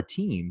into our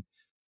team.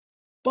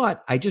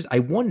 But I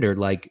wonder,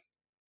 like,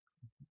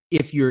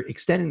 if you're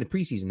extending the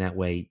preseason that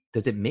way,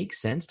 does it make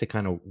sense to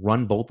kind of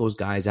run both those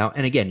guys out?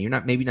 And again,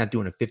 you're maybe not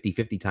doing a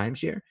 50-50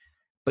 timeshare,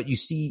 but you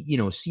see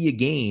a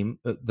game,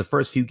 the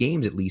first few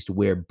games at least,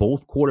 where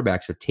both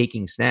quarterbacks are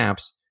taking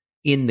snaps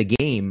in the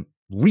game,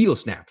 real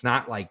snaps,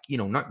 not like,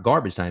 not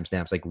garbage time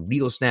snaps, like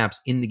real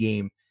snaps in the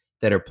game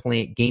that are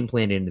game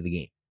planned into the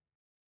game.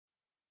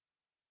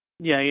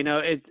 Yeah,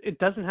 it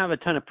doesn't have a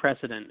ton of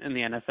precedent in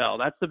the NFL.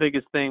 That's the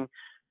biggest thing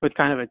with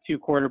kind of a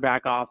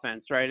 2-quarterback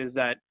offense, right? Is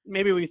that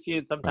maybe we see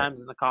it sometimes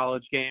in the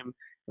college game.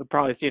 We'll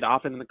probably see it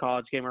often in the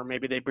college game, or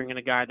maybe they bring in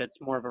a guy that's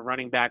more of a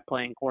running back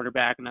playing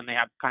quarterback, and then they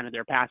have kind of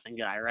their passing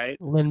guy, right?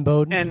 Lynn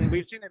Bowden. And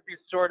we've seen it be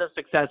sort of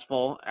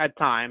successful at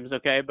times,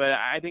 okay? But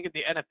I think at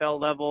the NFL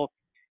level,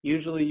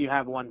 usually you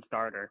have one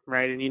starter,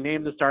 right? And you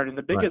name the starter. And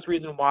the biggest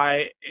reason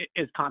why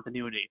is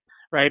continuity,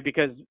 right?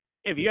 Because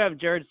if you have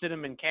Jared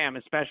Stidham and Cam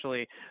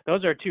especially,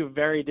 those are two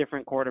very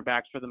different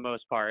quarterbacks for the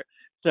most part.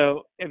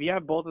 So if you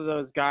have both of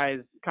those guys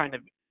kind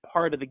of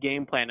part of the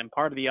game plan and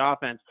part of the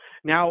offense,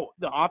 now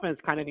the offense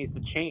kind of needs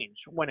to change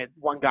when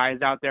one guy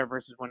is out there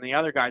versus when the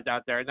other guy's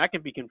out there. And that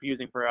can be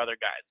confusing for other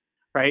guys,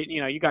 right?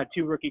 You got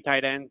 2 rookie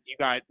tight ends. You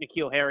got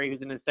N'Keal Harry,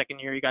 who's in his second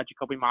year. You got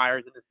Jacoby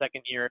Myers in his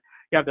second year.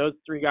 You have those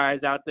 3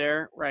 guys out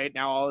there, right?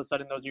 Now all of a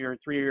sudden those are your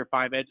 3 or your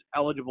 5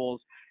 eligibles,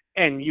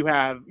 and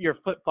you're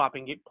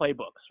flip-flopping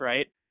playbooks,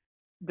 right?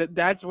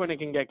 That's when it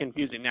can get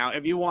confusing. Now,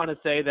 if you want to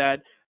say that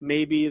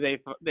maybe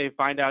they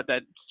find out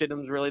that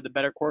Stidham's really the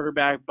better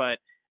quarterback, but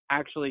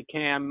actually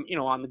Cam,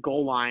 on the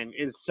goal line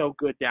is so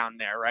good down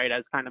there, right?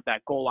 As kind of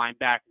that goal line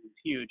back is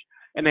huge.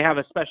 And they have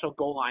a special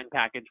goal line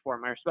package for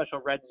him, or a special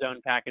red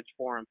zone package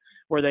for him,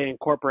 where they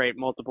incorporate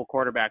multiple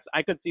quarterbacks.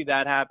 I could see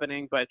that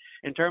happening, but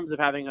in terms of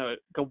having a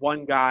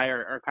one guy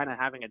or kind of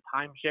having a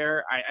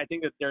timeshare, I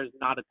think that there's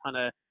not a ton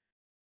of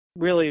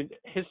really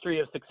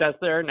history of success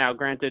there. Now,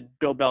 granted,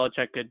 Bill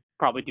Belichick could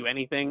probably do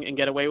anything and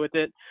get away with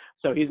it,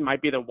 so he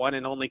might be the one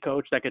and only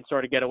coach that could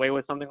sort of get away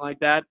with something like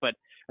that. But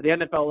at the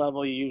NFL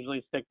level, you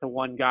usually stick to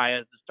one guy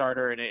as the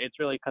starter, and it's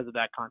really because of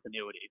that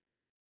continuity.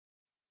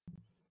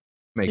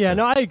 Makes sense.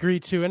 No, I agree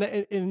too.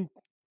 And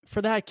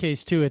for that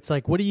case too, it's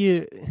like,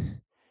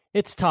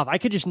 it's tough. I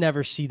could just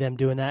never see them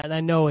doing that. And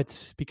I know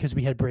it's because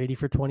we had Brady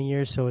for 20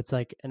 years. So it's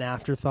like an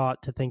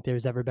afterthought to think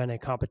there's ever been a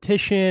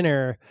competition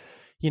or,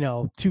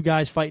 2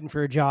 guys fighting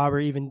for a job, or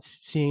even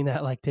seeing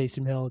that like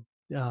Taysom Hill,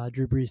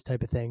 Drew Brees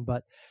type of thing.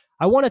 But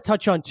I want to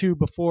touch on two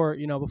before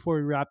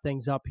we wrap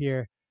things up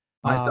here.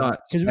 I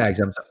thought, Spags,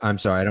 I'm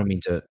sorry. I don't mean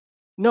to.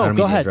 No,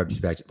 go ahead. Interrupt you,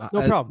 Spags.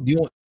 No problem.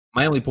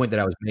 My only point that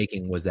I was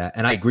making was that,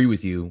 and I agree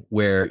with you,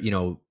 where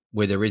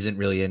there isn't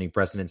really any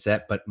precedent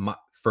set. But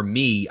for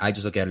me, I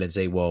just look at it and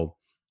say, well,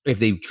 if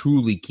they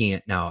truly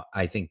can't, now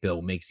I think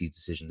Bill makes these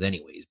decisions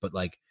anyways. But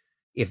like,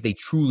 if they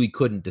truly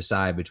couldn't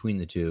decide between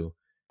the two,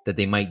 that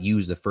they might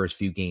use the first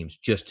few games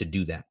just to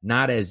do that,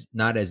 not as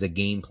a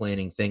game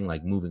planning thing,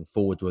 like moving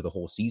forward through the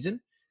whole season,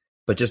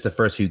 but just the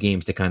first few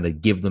games to kind of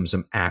give them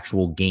some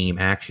actual game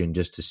action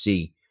just to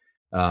see.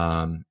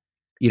 Again,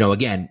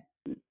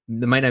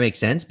 it might not make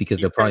sense because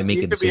they'll probably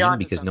make a decision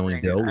because knowing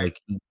Bill, like,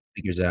 he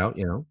figures out,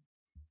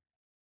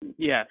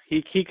 Yeah,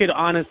 he could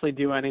honestly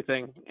do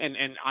anything, and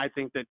I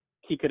think that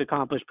he could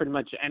accomplish pretty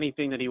much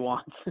anything that he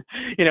wants.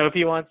 If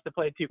he wants to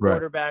play 2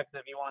 quarterbacks,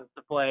 if he wants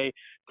to play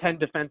 10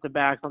 defensive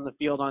backs on the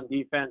field on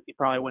defense, he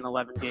probably win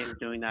 11 games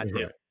doing that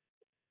too.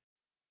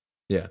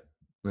 Yeah.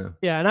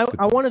 Yeah, and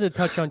I wanted to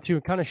touch on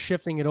too, kind of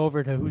shifting it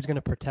over to who's going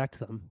to protect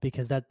them,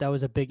 because that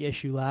was a big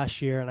issue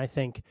last year, and I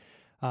think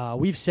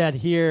we've said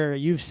here,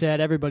 you've said,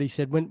 everybody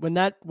said, when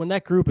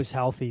that group is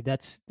healthy,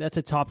 that's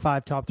a top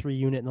 5, top 3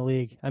 unit in the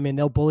league. I mean,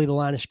 they'll bully the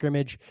line of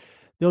scrimmage.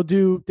 They'll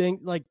do things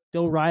like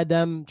they'll ride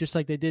them just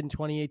like they did in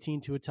 2018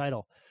 to a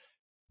title.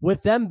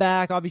 With them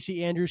back,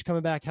 obviously Andrews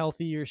coming back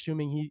healthy. You're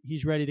assuming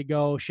he's ready to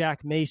go.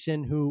 Shaq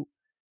Mason, who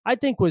I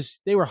think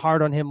they were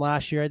hard on him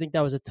last year. I think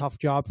that was a tough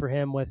job for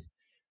him with,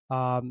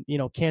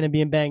 Cannon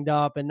being banged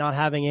up and not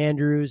having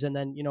Andrews, and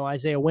then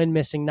Isaiah Wynn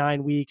missing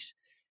 9 weeks.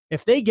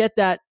 If they get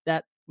that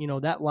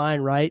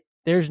line right,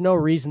 there's no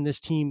reason this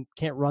team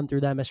can't run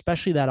through them,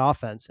 especially that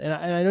offense. And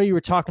I know you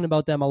were talking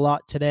about them a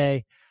lot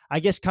today. I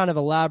guess kind of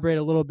elaborate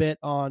a little bit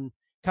on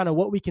kind of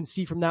what we can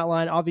see from that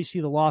line.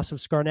 Obviously, the loss of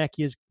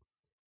Skarnecki is,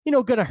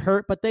 going to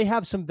hurt, but they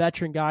have some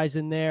veteran guys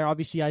in there.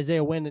 Obviously,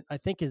 Isaiah Wynn, I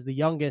think, is the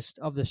youngest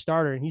of the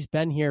starter, and he's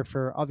been here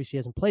for, obviously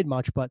hasn't played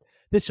much, but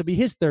this will be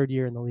his third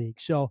year in the league.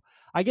 So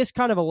I guess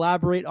kind of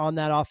elaborate on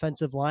that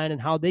offensive line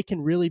and how they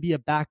can really be a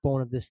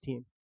backbone of this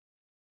team.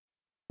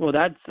 Well,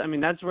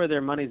 that's where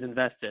their money's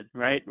invested,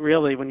 right?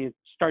 Really, when you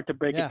start to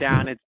break it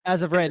down, it's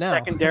as of right now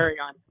secondary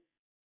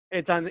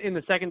in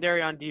the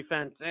secondary on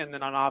defense, and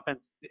then on offense,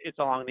 it's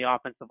along the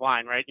offensive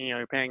line, right?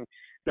 You're paying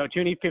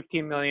Tooney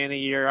 $15 million a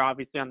year,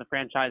 obviously on the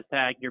franchise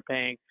tag. You're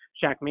paying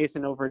Shaq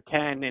Mason over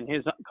 $10 in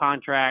his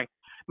contract.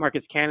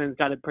 Marcus Cannon's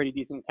got a pretty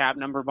decent cap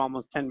number of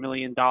almost $10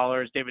 million.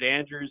 David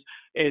Andrews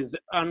is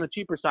on the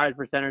cheaper side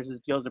for centers. His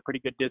deal's a pretty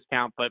good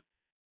discount, but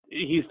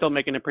he's still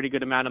making a pretty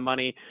good amount of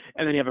money.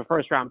 And then you have a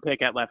first round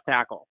pick at left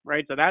tackle,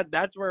 right? So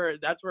that's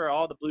where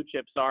all the blue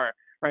chips are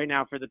right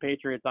now for the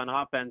Patriots on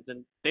offense.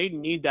 And they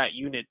need that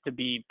unit to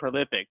be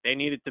prolific. They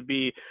need it to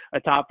be a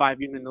top 5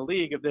 unit in the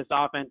league if this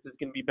offense is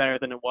going to be better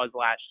than it was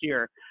last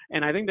year.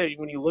 And I think that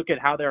when you look at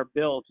how they're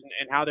built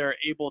and how they're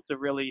able to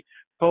really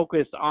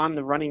focus on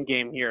the running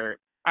game here,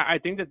 I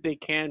think that they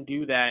can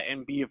do that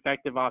and be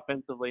effective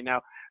offensively. Now,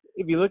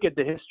 if you look at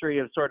the history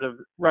of sort of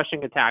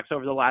rushing attacks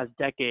over the last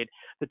decade,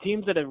 the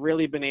teams that have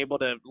really been able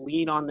to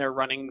lean on their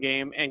running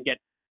game and get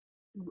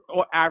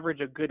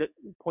average a good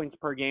points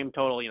per game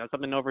total,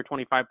 something over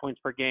 25 points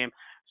per game,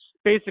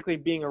 basically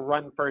being a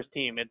run first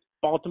team. It's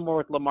Baltimore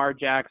with Lamar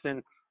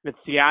Jackson. It's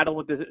Seattle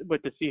with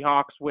the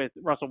Seahawks with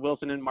Russell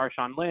Wilson and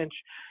Marshawn Lynch.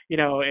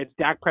 It's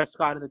Dak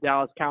Prescott and the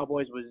Dallas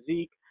Cowboys with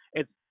Zeke.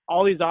 It's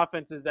all these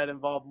offenses that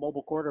involve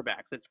mobile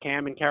quarterbacks. It's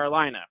Cam in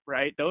Carolina,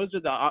 right? Those are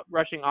the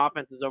rushing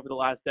offenses over the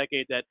last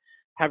decade that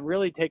have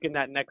really taken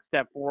that next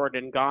step forward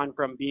and gone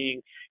from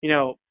being,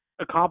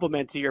 a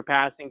complement to your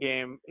passing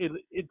game,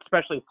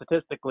 especially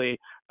statistically,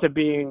 to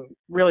being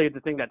really the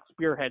thing that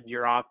spearheads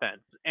your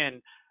offense.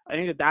 And I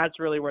think that that's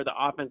really where the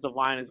offensive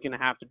line is going to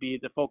have to be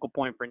the focal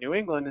point for New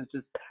England. It's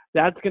just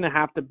that's going to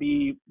have to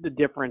be the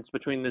difference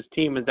between this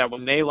team, is that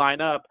when they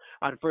line up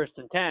on 1st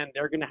and 10,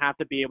 they're going to have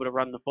to be able to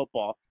run the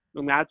football.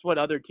 And that's what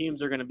other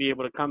teams are going to be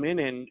able to come in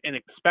and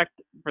expect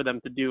for them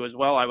to do as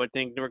well, I would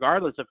think,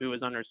 regardless of who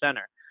is under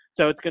center.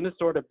 So it's going to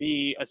sort of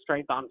be a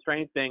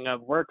strength-on-strength thing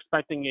of we're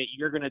expecting it,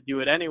 you're going to do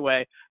it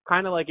anyway,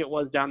 kind of like it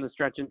was down the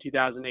stretch in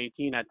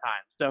 2018 at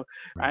times. So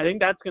I think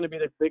that's going to be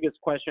the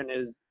biggest question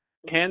is,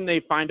 can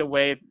they find a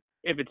way,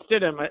 if it's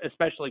Stidham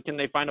especially, can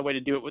they find a way to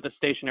do it with a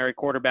stationary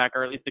quarterback,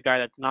 or at least a guy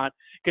that's not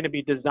going to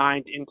be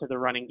designed into the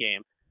running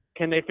game?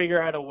 Can they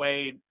figure out a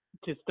way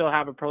to still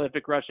have a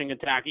prolific rushing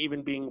attack,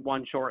 even being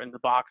one short in the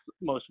box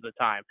most of the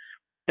time?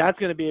 That's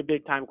going to be a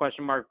big-time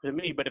question mark to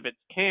me. But if it's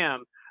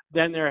Cam,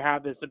 then they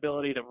have this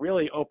ability to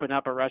really open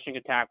up a rushing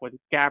attack with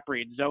gap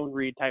read, zone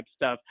read type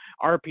stuff,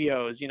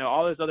 RPOs,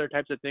 all those other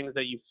types of things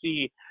that you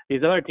see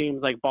these other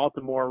teams like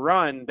Baltimore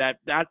run.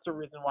 That's the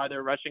reason why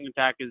their rushing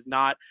attack is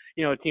not,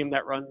 a team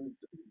that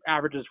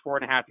averages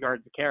 4.5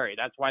 yards a carry.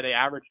 That's why they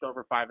averaged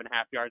over 5.5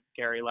 yards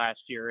a carry last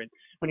year. And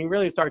when you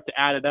really start to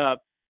add it up,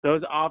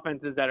 those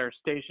offenses that are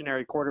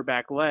stationary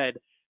quarterback led,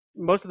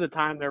 most of the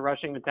time their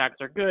rushing attacks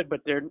are good, but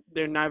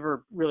they're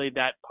never really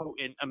that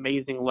potent,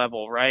 amazing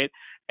level, right?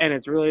 And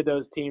it's really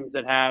those teams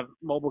that have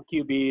mobile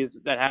QBs,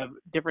 that have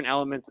different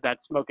elements of that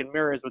smoke and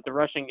mirrors with the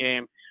rushing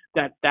game,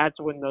 that's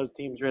when those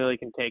teams really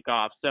can take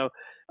off. So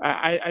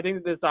I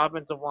think that this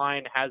offensive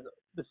line has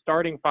the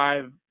starting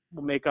 5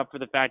 will make up for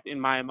the fact, in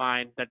my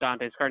mind, that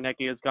Dante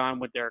Skarnecki has gone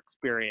with their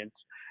experience.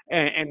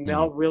 And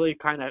they'll really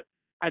kind of,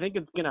 I think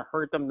it's going to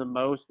hurt them the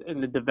most in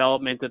the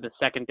development of the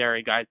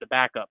secondary guys, the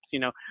backups.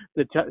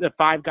 The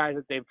 5 guys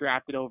that they've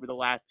drafted over the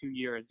last 2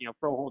 years,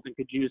 Froholt and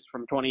Kajus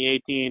from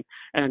 2018,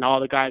 and then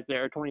all the guys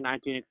there,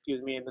 2019, and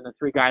then the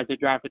 3 guys they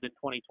drafted in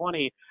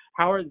 2020.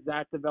 How is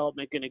that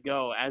development going to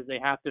go as they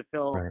have to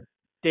fill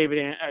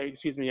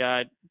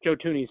Joe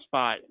Tooney's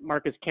spot,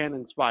 Marcus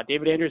Cannon's spot,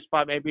 David Andrews'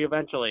 spot maybe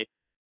eventually?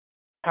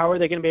 How are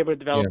they going to be able to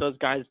develop those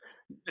guys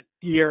a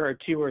year or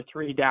 2 or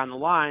 3 down the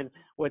line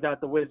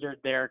without the wizard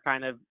there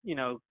kind of,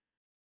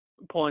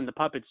 pulling the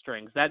puppet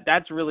strings?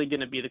 That's really going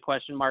to be the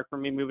question mark for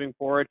me moving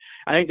forward.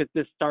 I think that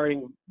this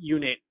starting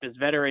unit, this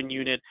veteran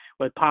unit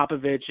with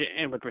Popovich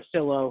and with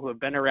Russillo, who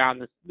have been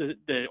around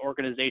the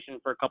organization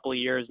for a couple of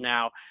years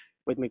now,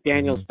 with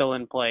McDaniel still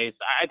in place,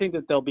 I think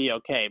that they'll be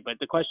okay. But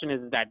the question is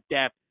that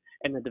depth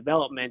and the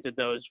development of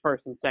those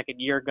first and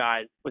second year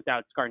guys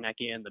without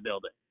Skarnecki in the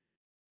building.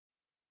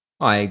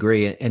 I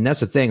agree. And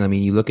that's the thing. I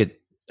mean, you look at,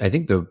 I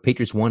think the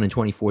Patriots won in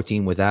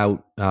 2014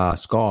 without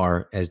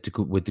Scar with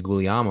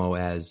DeGuglielmo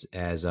as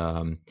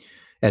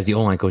the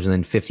O-line coach. And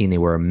then 15, they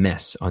were a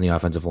mess on the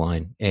offensive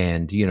line.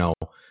 And,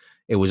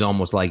 it was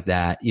almost like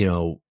that,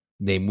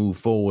 they moved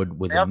forward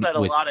with. They also had a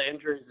lot of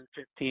injuries in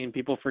 15.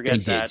 People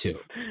forget that. They did too.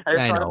 I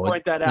just want to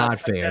point that out. Not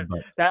fair, but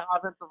that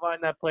offensive line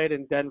that played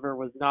in Denver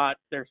was not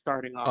their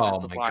starting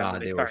offensive line. Oh my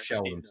God, they were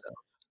showing themselves.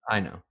 I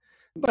know.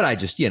 But I like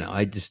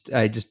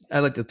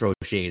to throw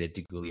shade at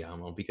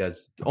Guglielmo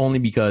because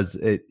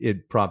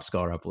it props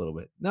Scar up a little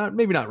bit.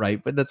 Maybe not right,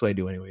 but that's what I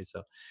do anyway.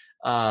 So,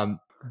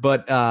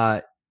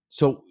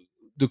 so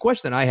the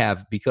question that I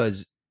have,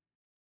 because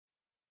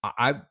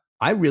I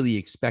really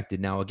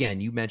expected, now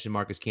again, you mentioned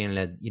Marcus Cannon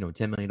had,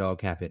 $10 million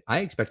cap hit. I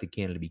expected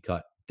Cannon to be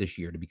cut this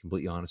year, to be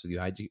completely honest with you.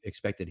 I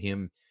expected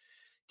him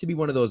to be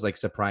one of those like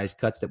surprise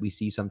cuts that we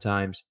see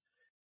sometimes.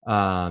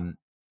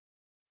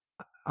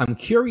 I'm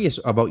curious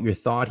about your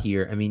thought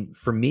here. I mean,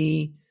 for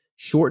me,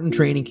 shortened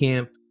training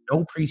camp,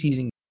 no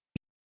preseason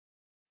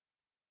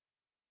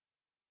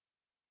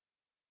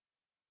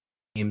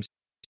games.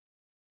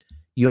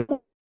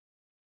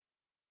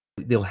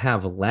 They'll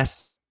have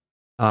less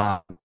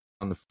on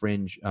the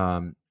fringe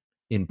in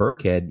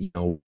Burkhead,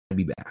 to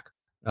be back.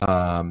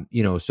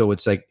 So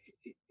it's like,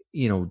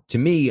 to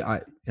me,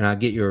 I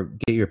get your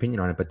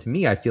opinion on it, but to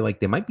me, I feel like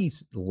there might be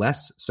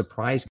less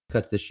surprise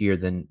cuts this year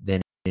than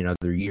in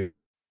other years.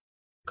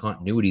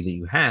 Continuity that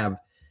you have,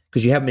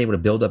 because you haven't been able to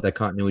build up that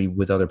continuity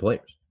with other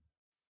players.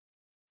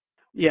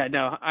 Yeah,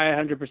 no, I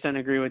 100%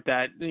 agree with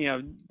that.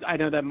 I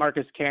know that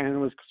Marcus Cannon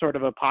was sort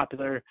of a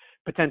popular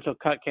potential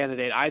cut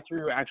candidate. I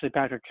threw actually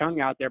Patrick Chung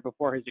out there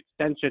before his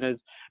extension as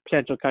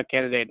potential cut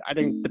candidate. I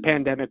think the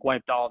pandemic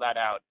wiped all that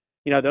out.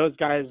 Those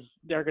guys,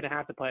 they're going to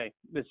have to play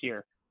this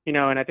year. And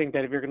I think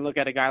that if you're going to look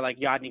at a guy like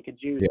Yadni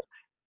Kajus,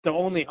 the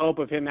only hope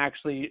of him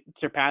actually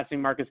surpassing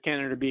Marcus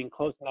Cannon or being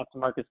close enough to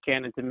Marcus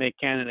Cannon to make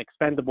Cannon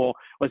expendable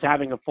was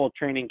having a full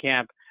training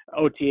camp,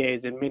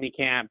 OTAs, and mini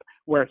camp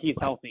where he's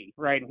healthy,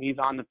 right? And he's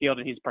on the field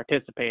and he's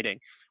participating.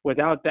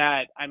 Without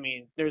that, I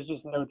mean, there's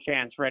just no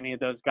chance for any of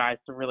those guys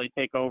to really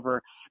take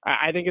over.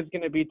 I think it's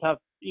going to be tough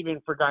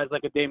even for guys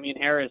like a Damian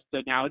Harris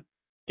to now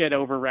get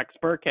over Rex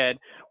Burkhead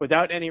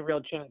without any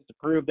real chance to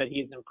prove that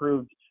he's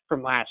improved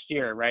from last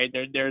year, right?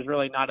 There's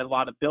really not a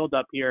lot of build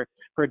up here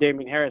for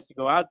Damian Harris to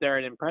go out there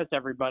and impress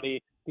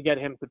everybody to get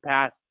him to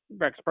pass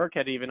Rex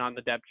Burkhead even on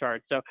the depth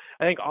chart. So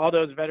I think all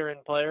those veteran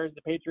players,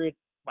 the Patriots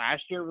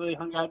last year really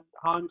hung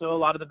on to a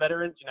lot of the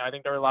veterans. I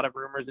think there were a lot of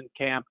rumors in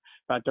camp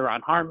about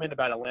Duron Harmon,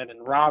 about Landon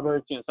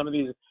Roberts, some of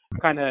these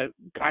kind of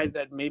guys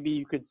that maybe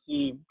you could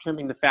see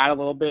trimming the fat a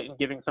little bit and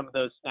giving some of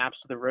those snaps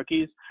to the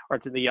rookies or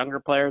to the younger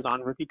players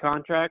on rookie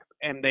contracts.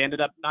 And they ended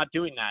up not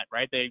doing that,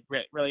 right? They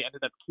really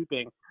ended up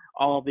keeping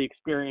all of the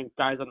experienced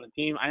guys on the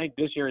team. I think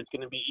this year it's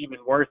going to be even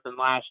worse than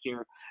last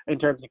year in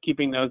terms of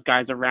keeping those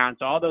guys around.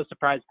 So all those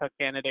surprise cut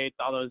candidates,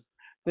 all those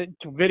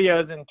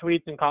videos and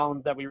tweets and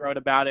columns that we wrote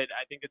about it,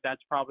 I think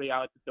that's probably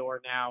out the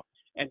door now.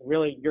 And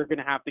really, you're going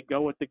to have to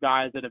go with the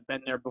guys that have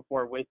been there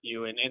before with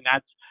you. And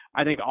that's,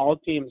 I think all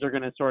teams are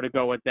going to sort of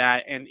go with that.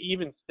 And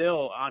even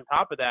still, on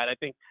top of that, I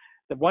think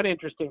the one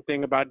interesting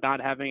thing about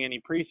not having any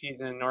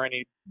preseason or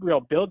any real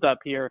build-up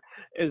here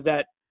is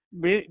that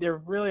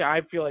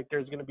I feel like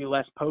there's going to be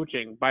less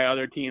poaching by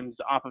other teams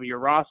off of your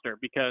roster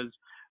because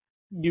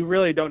you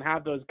really don't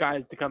have those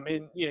guys to come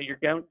in. You're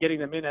getting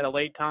them in at a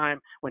late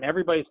time when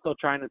everybody's still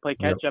trying to play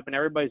catch up and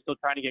everybody's still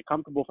trying to get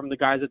comfortable from the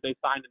guys that they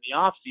signed in the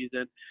off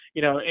season.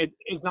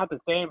 It's not the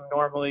same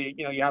normally.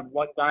 You have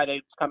one guy that's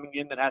coming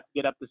in that has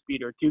to get up to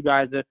speed or two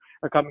guys that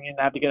are coming in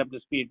that have to get up to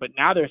speed, but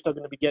now they're still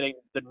going to be getting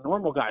the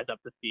normal guys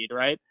up to speed,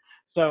 right?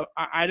 So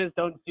I just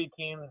don't see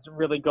teams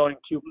really going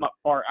too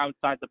far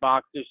outside the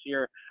box this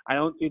year. I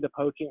don't see the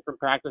poaching from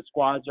practice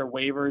squads or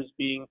waivers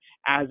being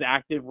as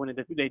active when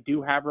they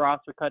do have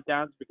roster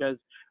cutdowns, because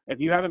if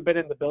you haven't been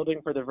in the building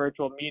for the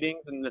virtual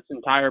meetings and this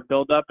entire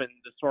buildup and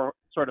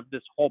sort of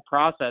this whole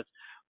process,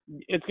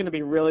 it's going to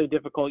be a really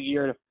difficult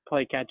year to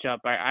play catch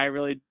up. I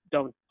really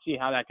don't see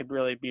how that could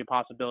really be a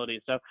possibility.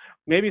 So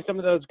maybe some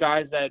of those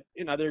guys that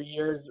in other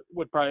years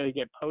would probably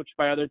get poached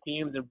by other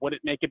teams and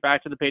wouldn't make it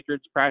back to the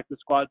Patriots practice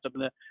squad, some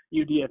of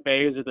the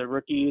UDFAs or the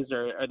rookies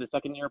or the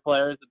second year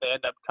players that they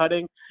end up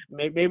cutting,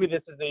 maybe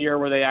this is the year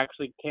where they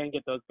actually can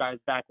get those guys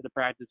back to the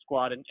practice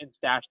squad and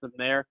stash them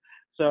there.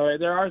 So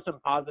there are some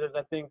positives,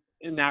 I think,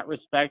 in that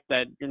respect,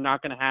 that you're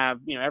not going to have,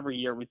 every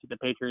year we see the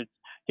Patriots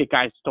get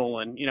guys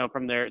stolen,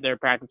 from their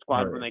practice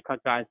squad when they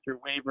cut guys through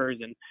waivers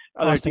and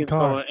other teams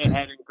go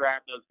ahead and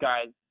grab those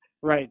guys.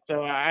 Right.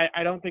 So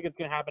I don't think it's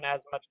going to happen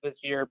as much this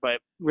year, but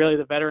really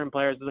the veteran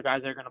players are the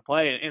guys that are going to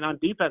play. And on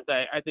defense,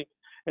 I think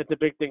it's a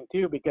big thing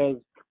too, because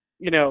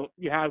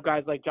you have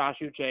guys like Josh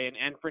Uche and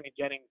Anthony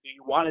Jennings who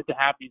you wanted to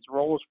have these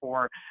roles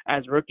for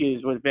as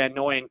rookies with Van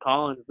Noy and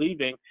Collins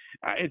leaving.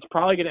 It's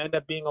probably going to end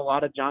up being a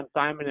lot of John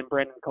Simon and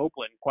Brandon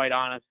Copeland, quite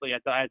honestly,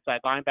 at the outside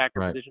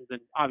linebacker positions, and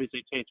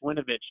obviously Chase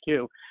Winovich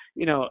too.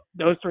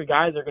 Those three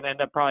guys are going to end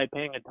up probably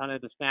paying a ton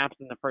of the snaps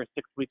in the first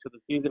 6 weeks of the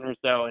season or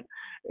so. And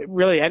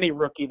really any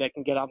rookie that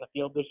can get on the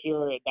field this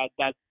year,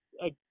 that's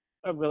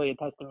really a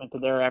testament to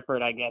their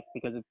effort, I guess,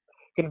 because it's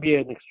going to be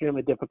an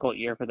extremely difficult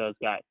year for those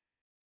guys.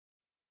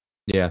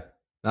 Yeah,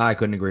 I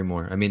couldn't agree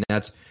more. I mean,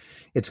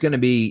 it's going to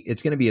be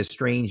a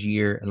strange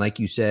year. And like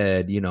you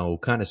said,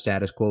 kind of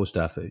status quo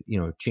stuff,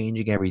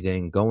 changing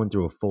everything, going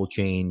through a full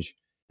change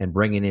and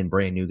bringing in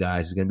brand new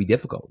guys is going to be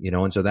difficult,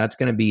 and so that's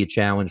going to be a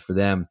challenge for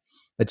them.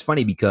 It's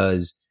funny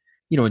because,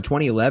 in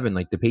 2011,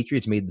 like the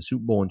Patriots made the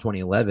Super Bowl in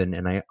 2011,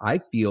 and I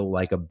feel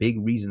like a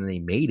big reason they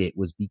made it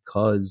was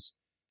because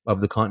of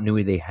the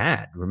continuity they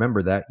had.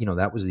 Remember that,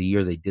 that was the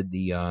year they did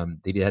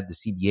had the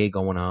CBA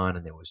going on,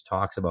 and there was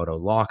talks about a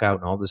lockout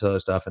and all this other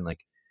stuff, and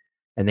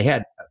they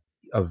had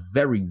a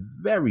very,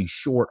 very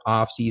short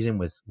off season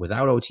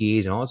without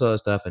OTAs and all this other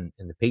stuff, and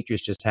the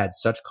Patriots just had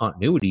such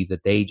continuity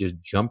that they just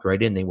jumped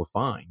right in. They were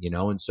fine,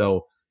 and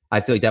so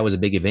I feel like that was a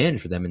big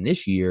advantage for them. And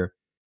this year,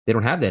 they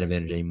don't have that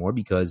advantage anymore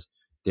because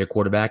their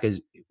quarterback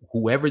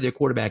whoever their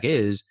quarterback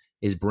is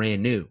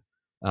brand new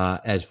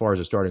as far as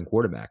a starting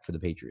quarterback for the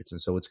Patriots.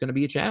 And so it's going to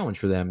be a challenge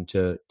for them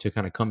to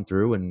kind of come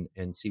through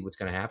and see what's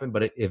going to happen.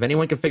 But if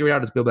anyone can figure it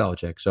out, it's Bill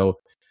Belichick. So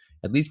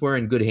at least we're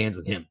in good hands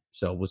with him.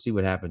 So we'll see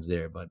what happens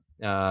there. But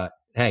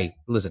hey,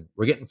 listen,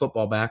 we're getting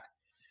football back.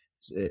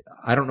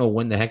 I don't know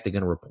when the heck they're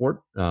going to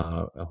report.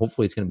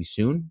 Hopefully it's going to be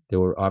soon. There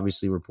were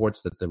obviously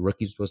reports that the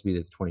rookies were supposed to be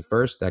the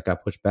 21st. That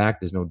got pushed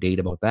back. There's no date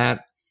about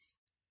that.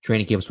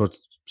 Training camp was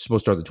supposed to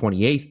start the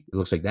 28th. It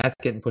looks like that's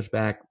getting pushed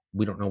back.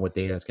 We don't know what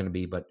day that's going to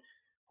be, but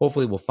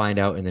hopefully we'll find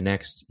out in the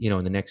next,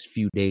 in the next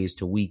few days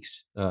to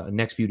weeks,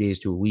 next few days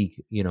to a week,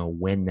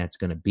 when that's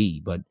going to be.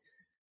 But,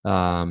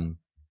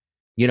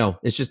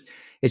 it's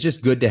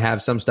just good to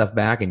have some stuff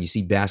back, and you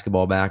see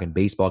basketball back and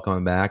baseball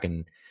coming back,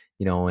 and,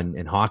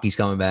 and hockey's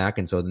coming back.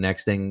 And so the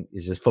next thing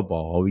is just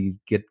football. Always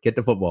get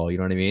to football. You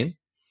know what I mean?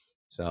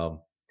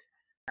 So,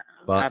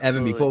 but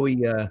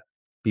Absolutely. Evan,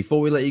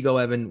 before we let you go,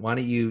 Evan, why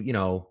don't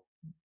you,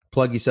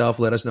 plug yourself,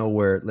 let us know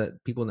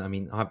let people know. I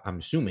mean, I'm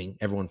assuming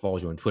everyone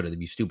follows you on Twitter. They'd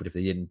be stupid if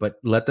they didn't, but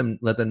let them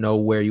know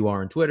where you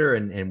are on Twitter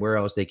and where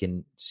else they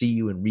can see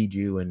you and read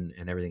you and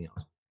everything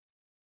else.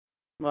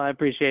 Well, I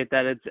appreciate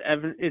that.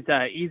 It's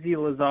Easy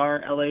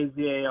Lazar,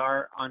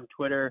 Lazar on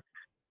Twitter.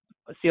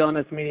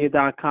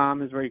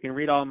 CLNSmedia.com is where you can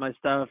read all of my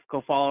stuff.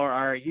 Go follow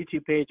our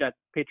YouTube page at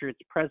Patriots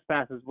Press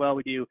Pass as well.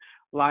 We do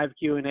live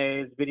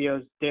Q&As,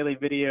 videos, daily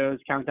videos,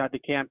 countdown to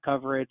camp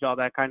coverage, all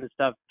that kind of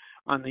stuff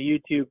on the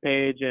YouTube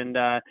page. And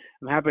I'm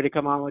happy to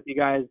come on with you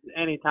guys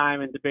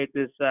anytime and debate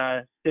this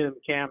sim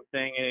camp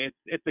thing.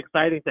 It's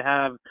exciting to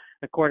have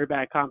a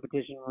quarterback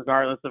competition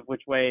regardless of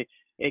which way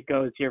it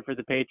goes here for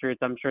the Patriots.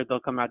 I'm sure they'll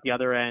come out the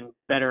other end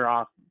better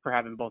off for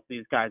having both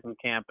these guys in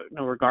camp,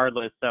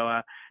 regardless.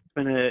 So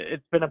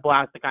it's been a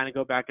blast to kind of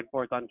go back and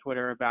forth on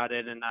Twitter about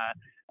it. And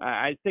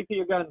I stick to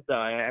your guns, though.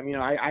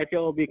 I feel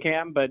it'll be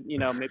Cam, but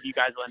maybe you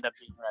guys will end up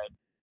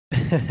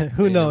being right.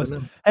 Who knows?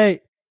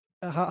 Hey,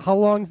 how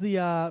long's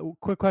the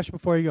quick question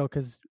before you go?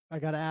 Because I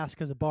got to ask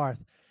because of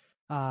Barth.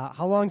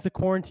 How long's the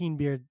quarantine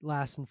beard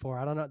lasting for?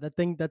 I don't know. That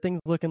thing's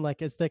looking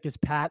like as thick as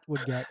Pat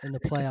would get in the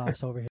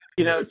playoffs over here.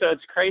 So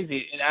it's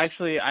crazy. And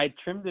actually, I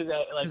trimmed it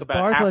at like about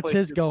Barth halfway lets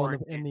his go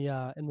quarantine.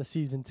 in the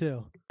season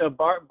too. So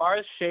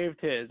Barth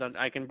shaved his.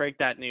 I can break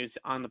that news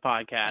on the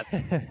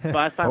podcast.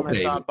 Last time I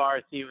saw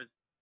Barth, he was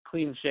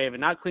clean shaven,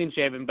 not clean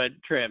shaven, but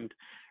trimmed,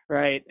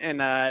 right? And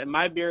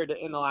my beard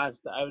in the last,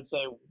 I would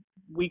say,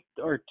 week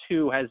or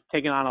two has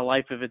taken on a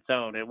life of its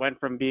own. It went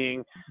from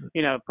being,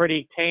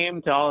 pretty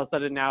tame to all of a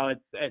sudden now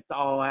it's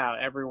all out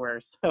everywhere.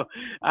 So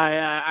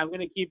I'm going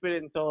to keep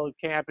it until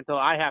camp, until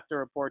I have to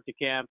report to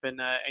camp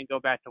and go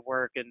back to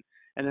work, and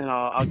then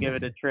I'll give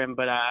it a trim.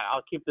 But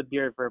I'll keep the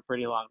beard for a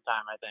pretty long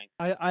time, I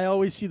think. I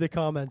always see the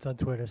comments on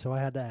Twitter, so I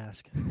had to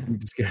ask.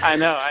 I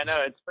know.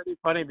 It's pretty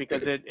funny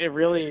because it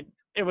really.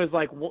 It was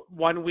like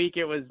 1 week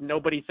it was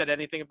nobody said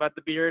anything about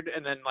the beard,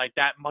 and then like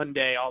that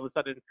Monday all of a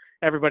sudden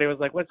everybody was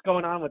like, what's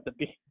going on with the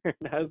beard?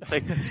 And I was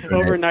like,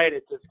 overnight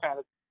it just kind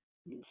of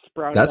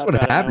sprouted. That's up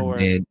what happened,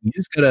 man. You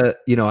just gotta,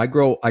 I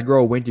grow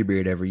a winter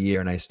beard every year,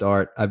 and I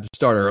start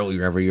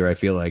earlier every year. I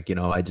feel like,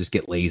 I just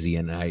get lazy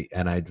and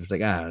I just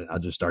like, I'll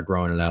just start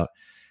growing it out.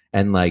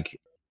 And like,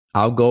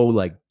 I'll go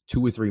like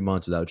 2 or 3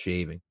 months without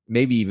shaving,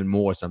 maybe even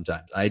more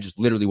sometimes. I just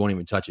literally won't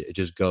even touch it. It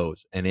just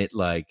goes. And it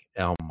like,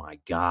 oh my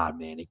God,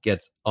 man, it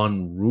gets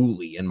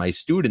unruly. And my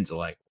students are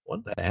like,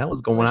 what the hell is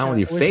going on with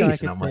your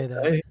face? And I'm like,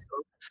 hey.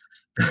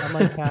 I'm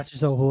like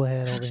Patches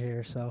O'Houlihan over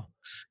here, so.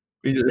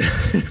 You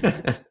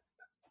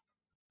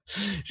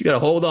got to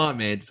hold on,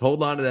 man. Just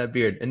hold on to that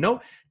beard. And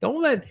don't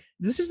let,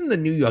 this isn't the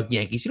New York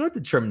Yankees. You don't have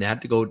to trim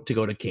that to go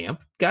to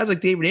camp. Guys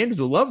like David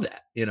Andrews will love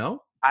that,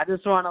 I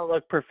just want to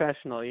look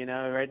professional,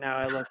 Right now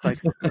I look like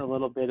a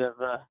little bit of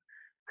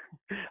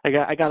I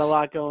got a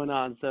lot going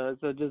on, so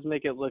just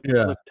make it look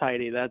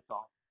tidy. That's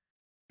all.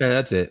 Yeah,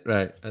 that's it.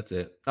 Right, that's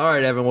it. All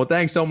right, Evan. Well,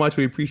 thanks so much.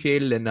 We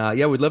appreciate it, and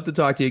we'd love to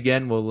talk to you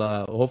again. We'll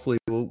hopefully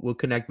we'll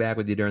connect back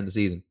with you during the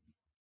season.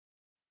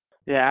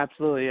 Yeah,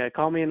 absolutely. Yeah,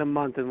 call me in a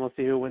month, and we'll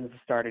see who wins the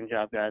starting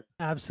job, guys.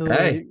 Absolutely.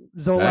 Hey,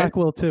 Zolak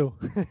will too.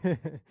 Hey,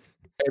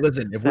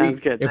 listen, if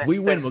we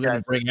win, we're going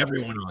to bring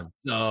everyone on.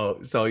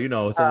 So we'll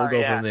go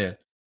from there.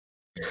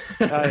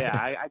 Oh, yeah,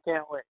 I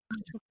can't wait.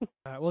 All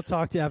right, we'll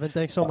talk to you, Evan.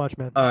 Thanks so much,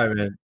 man. All right,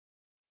 man.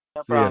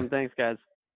 No problem. Thanks, guys.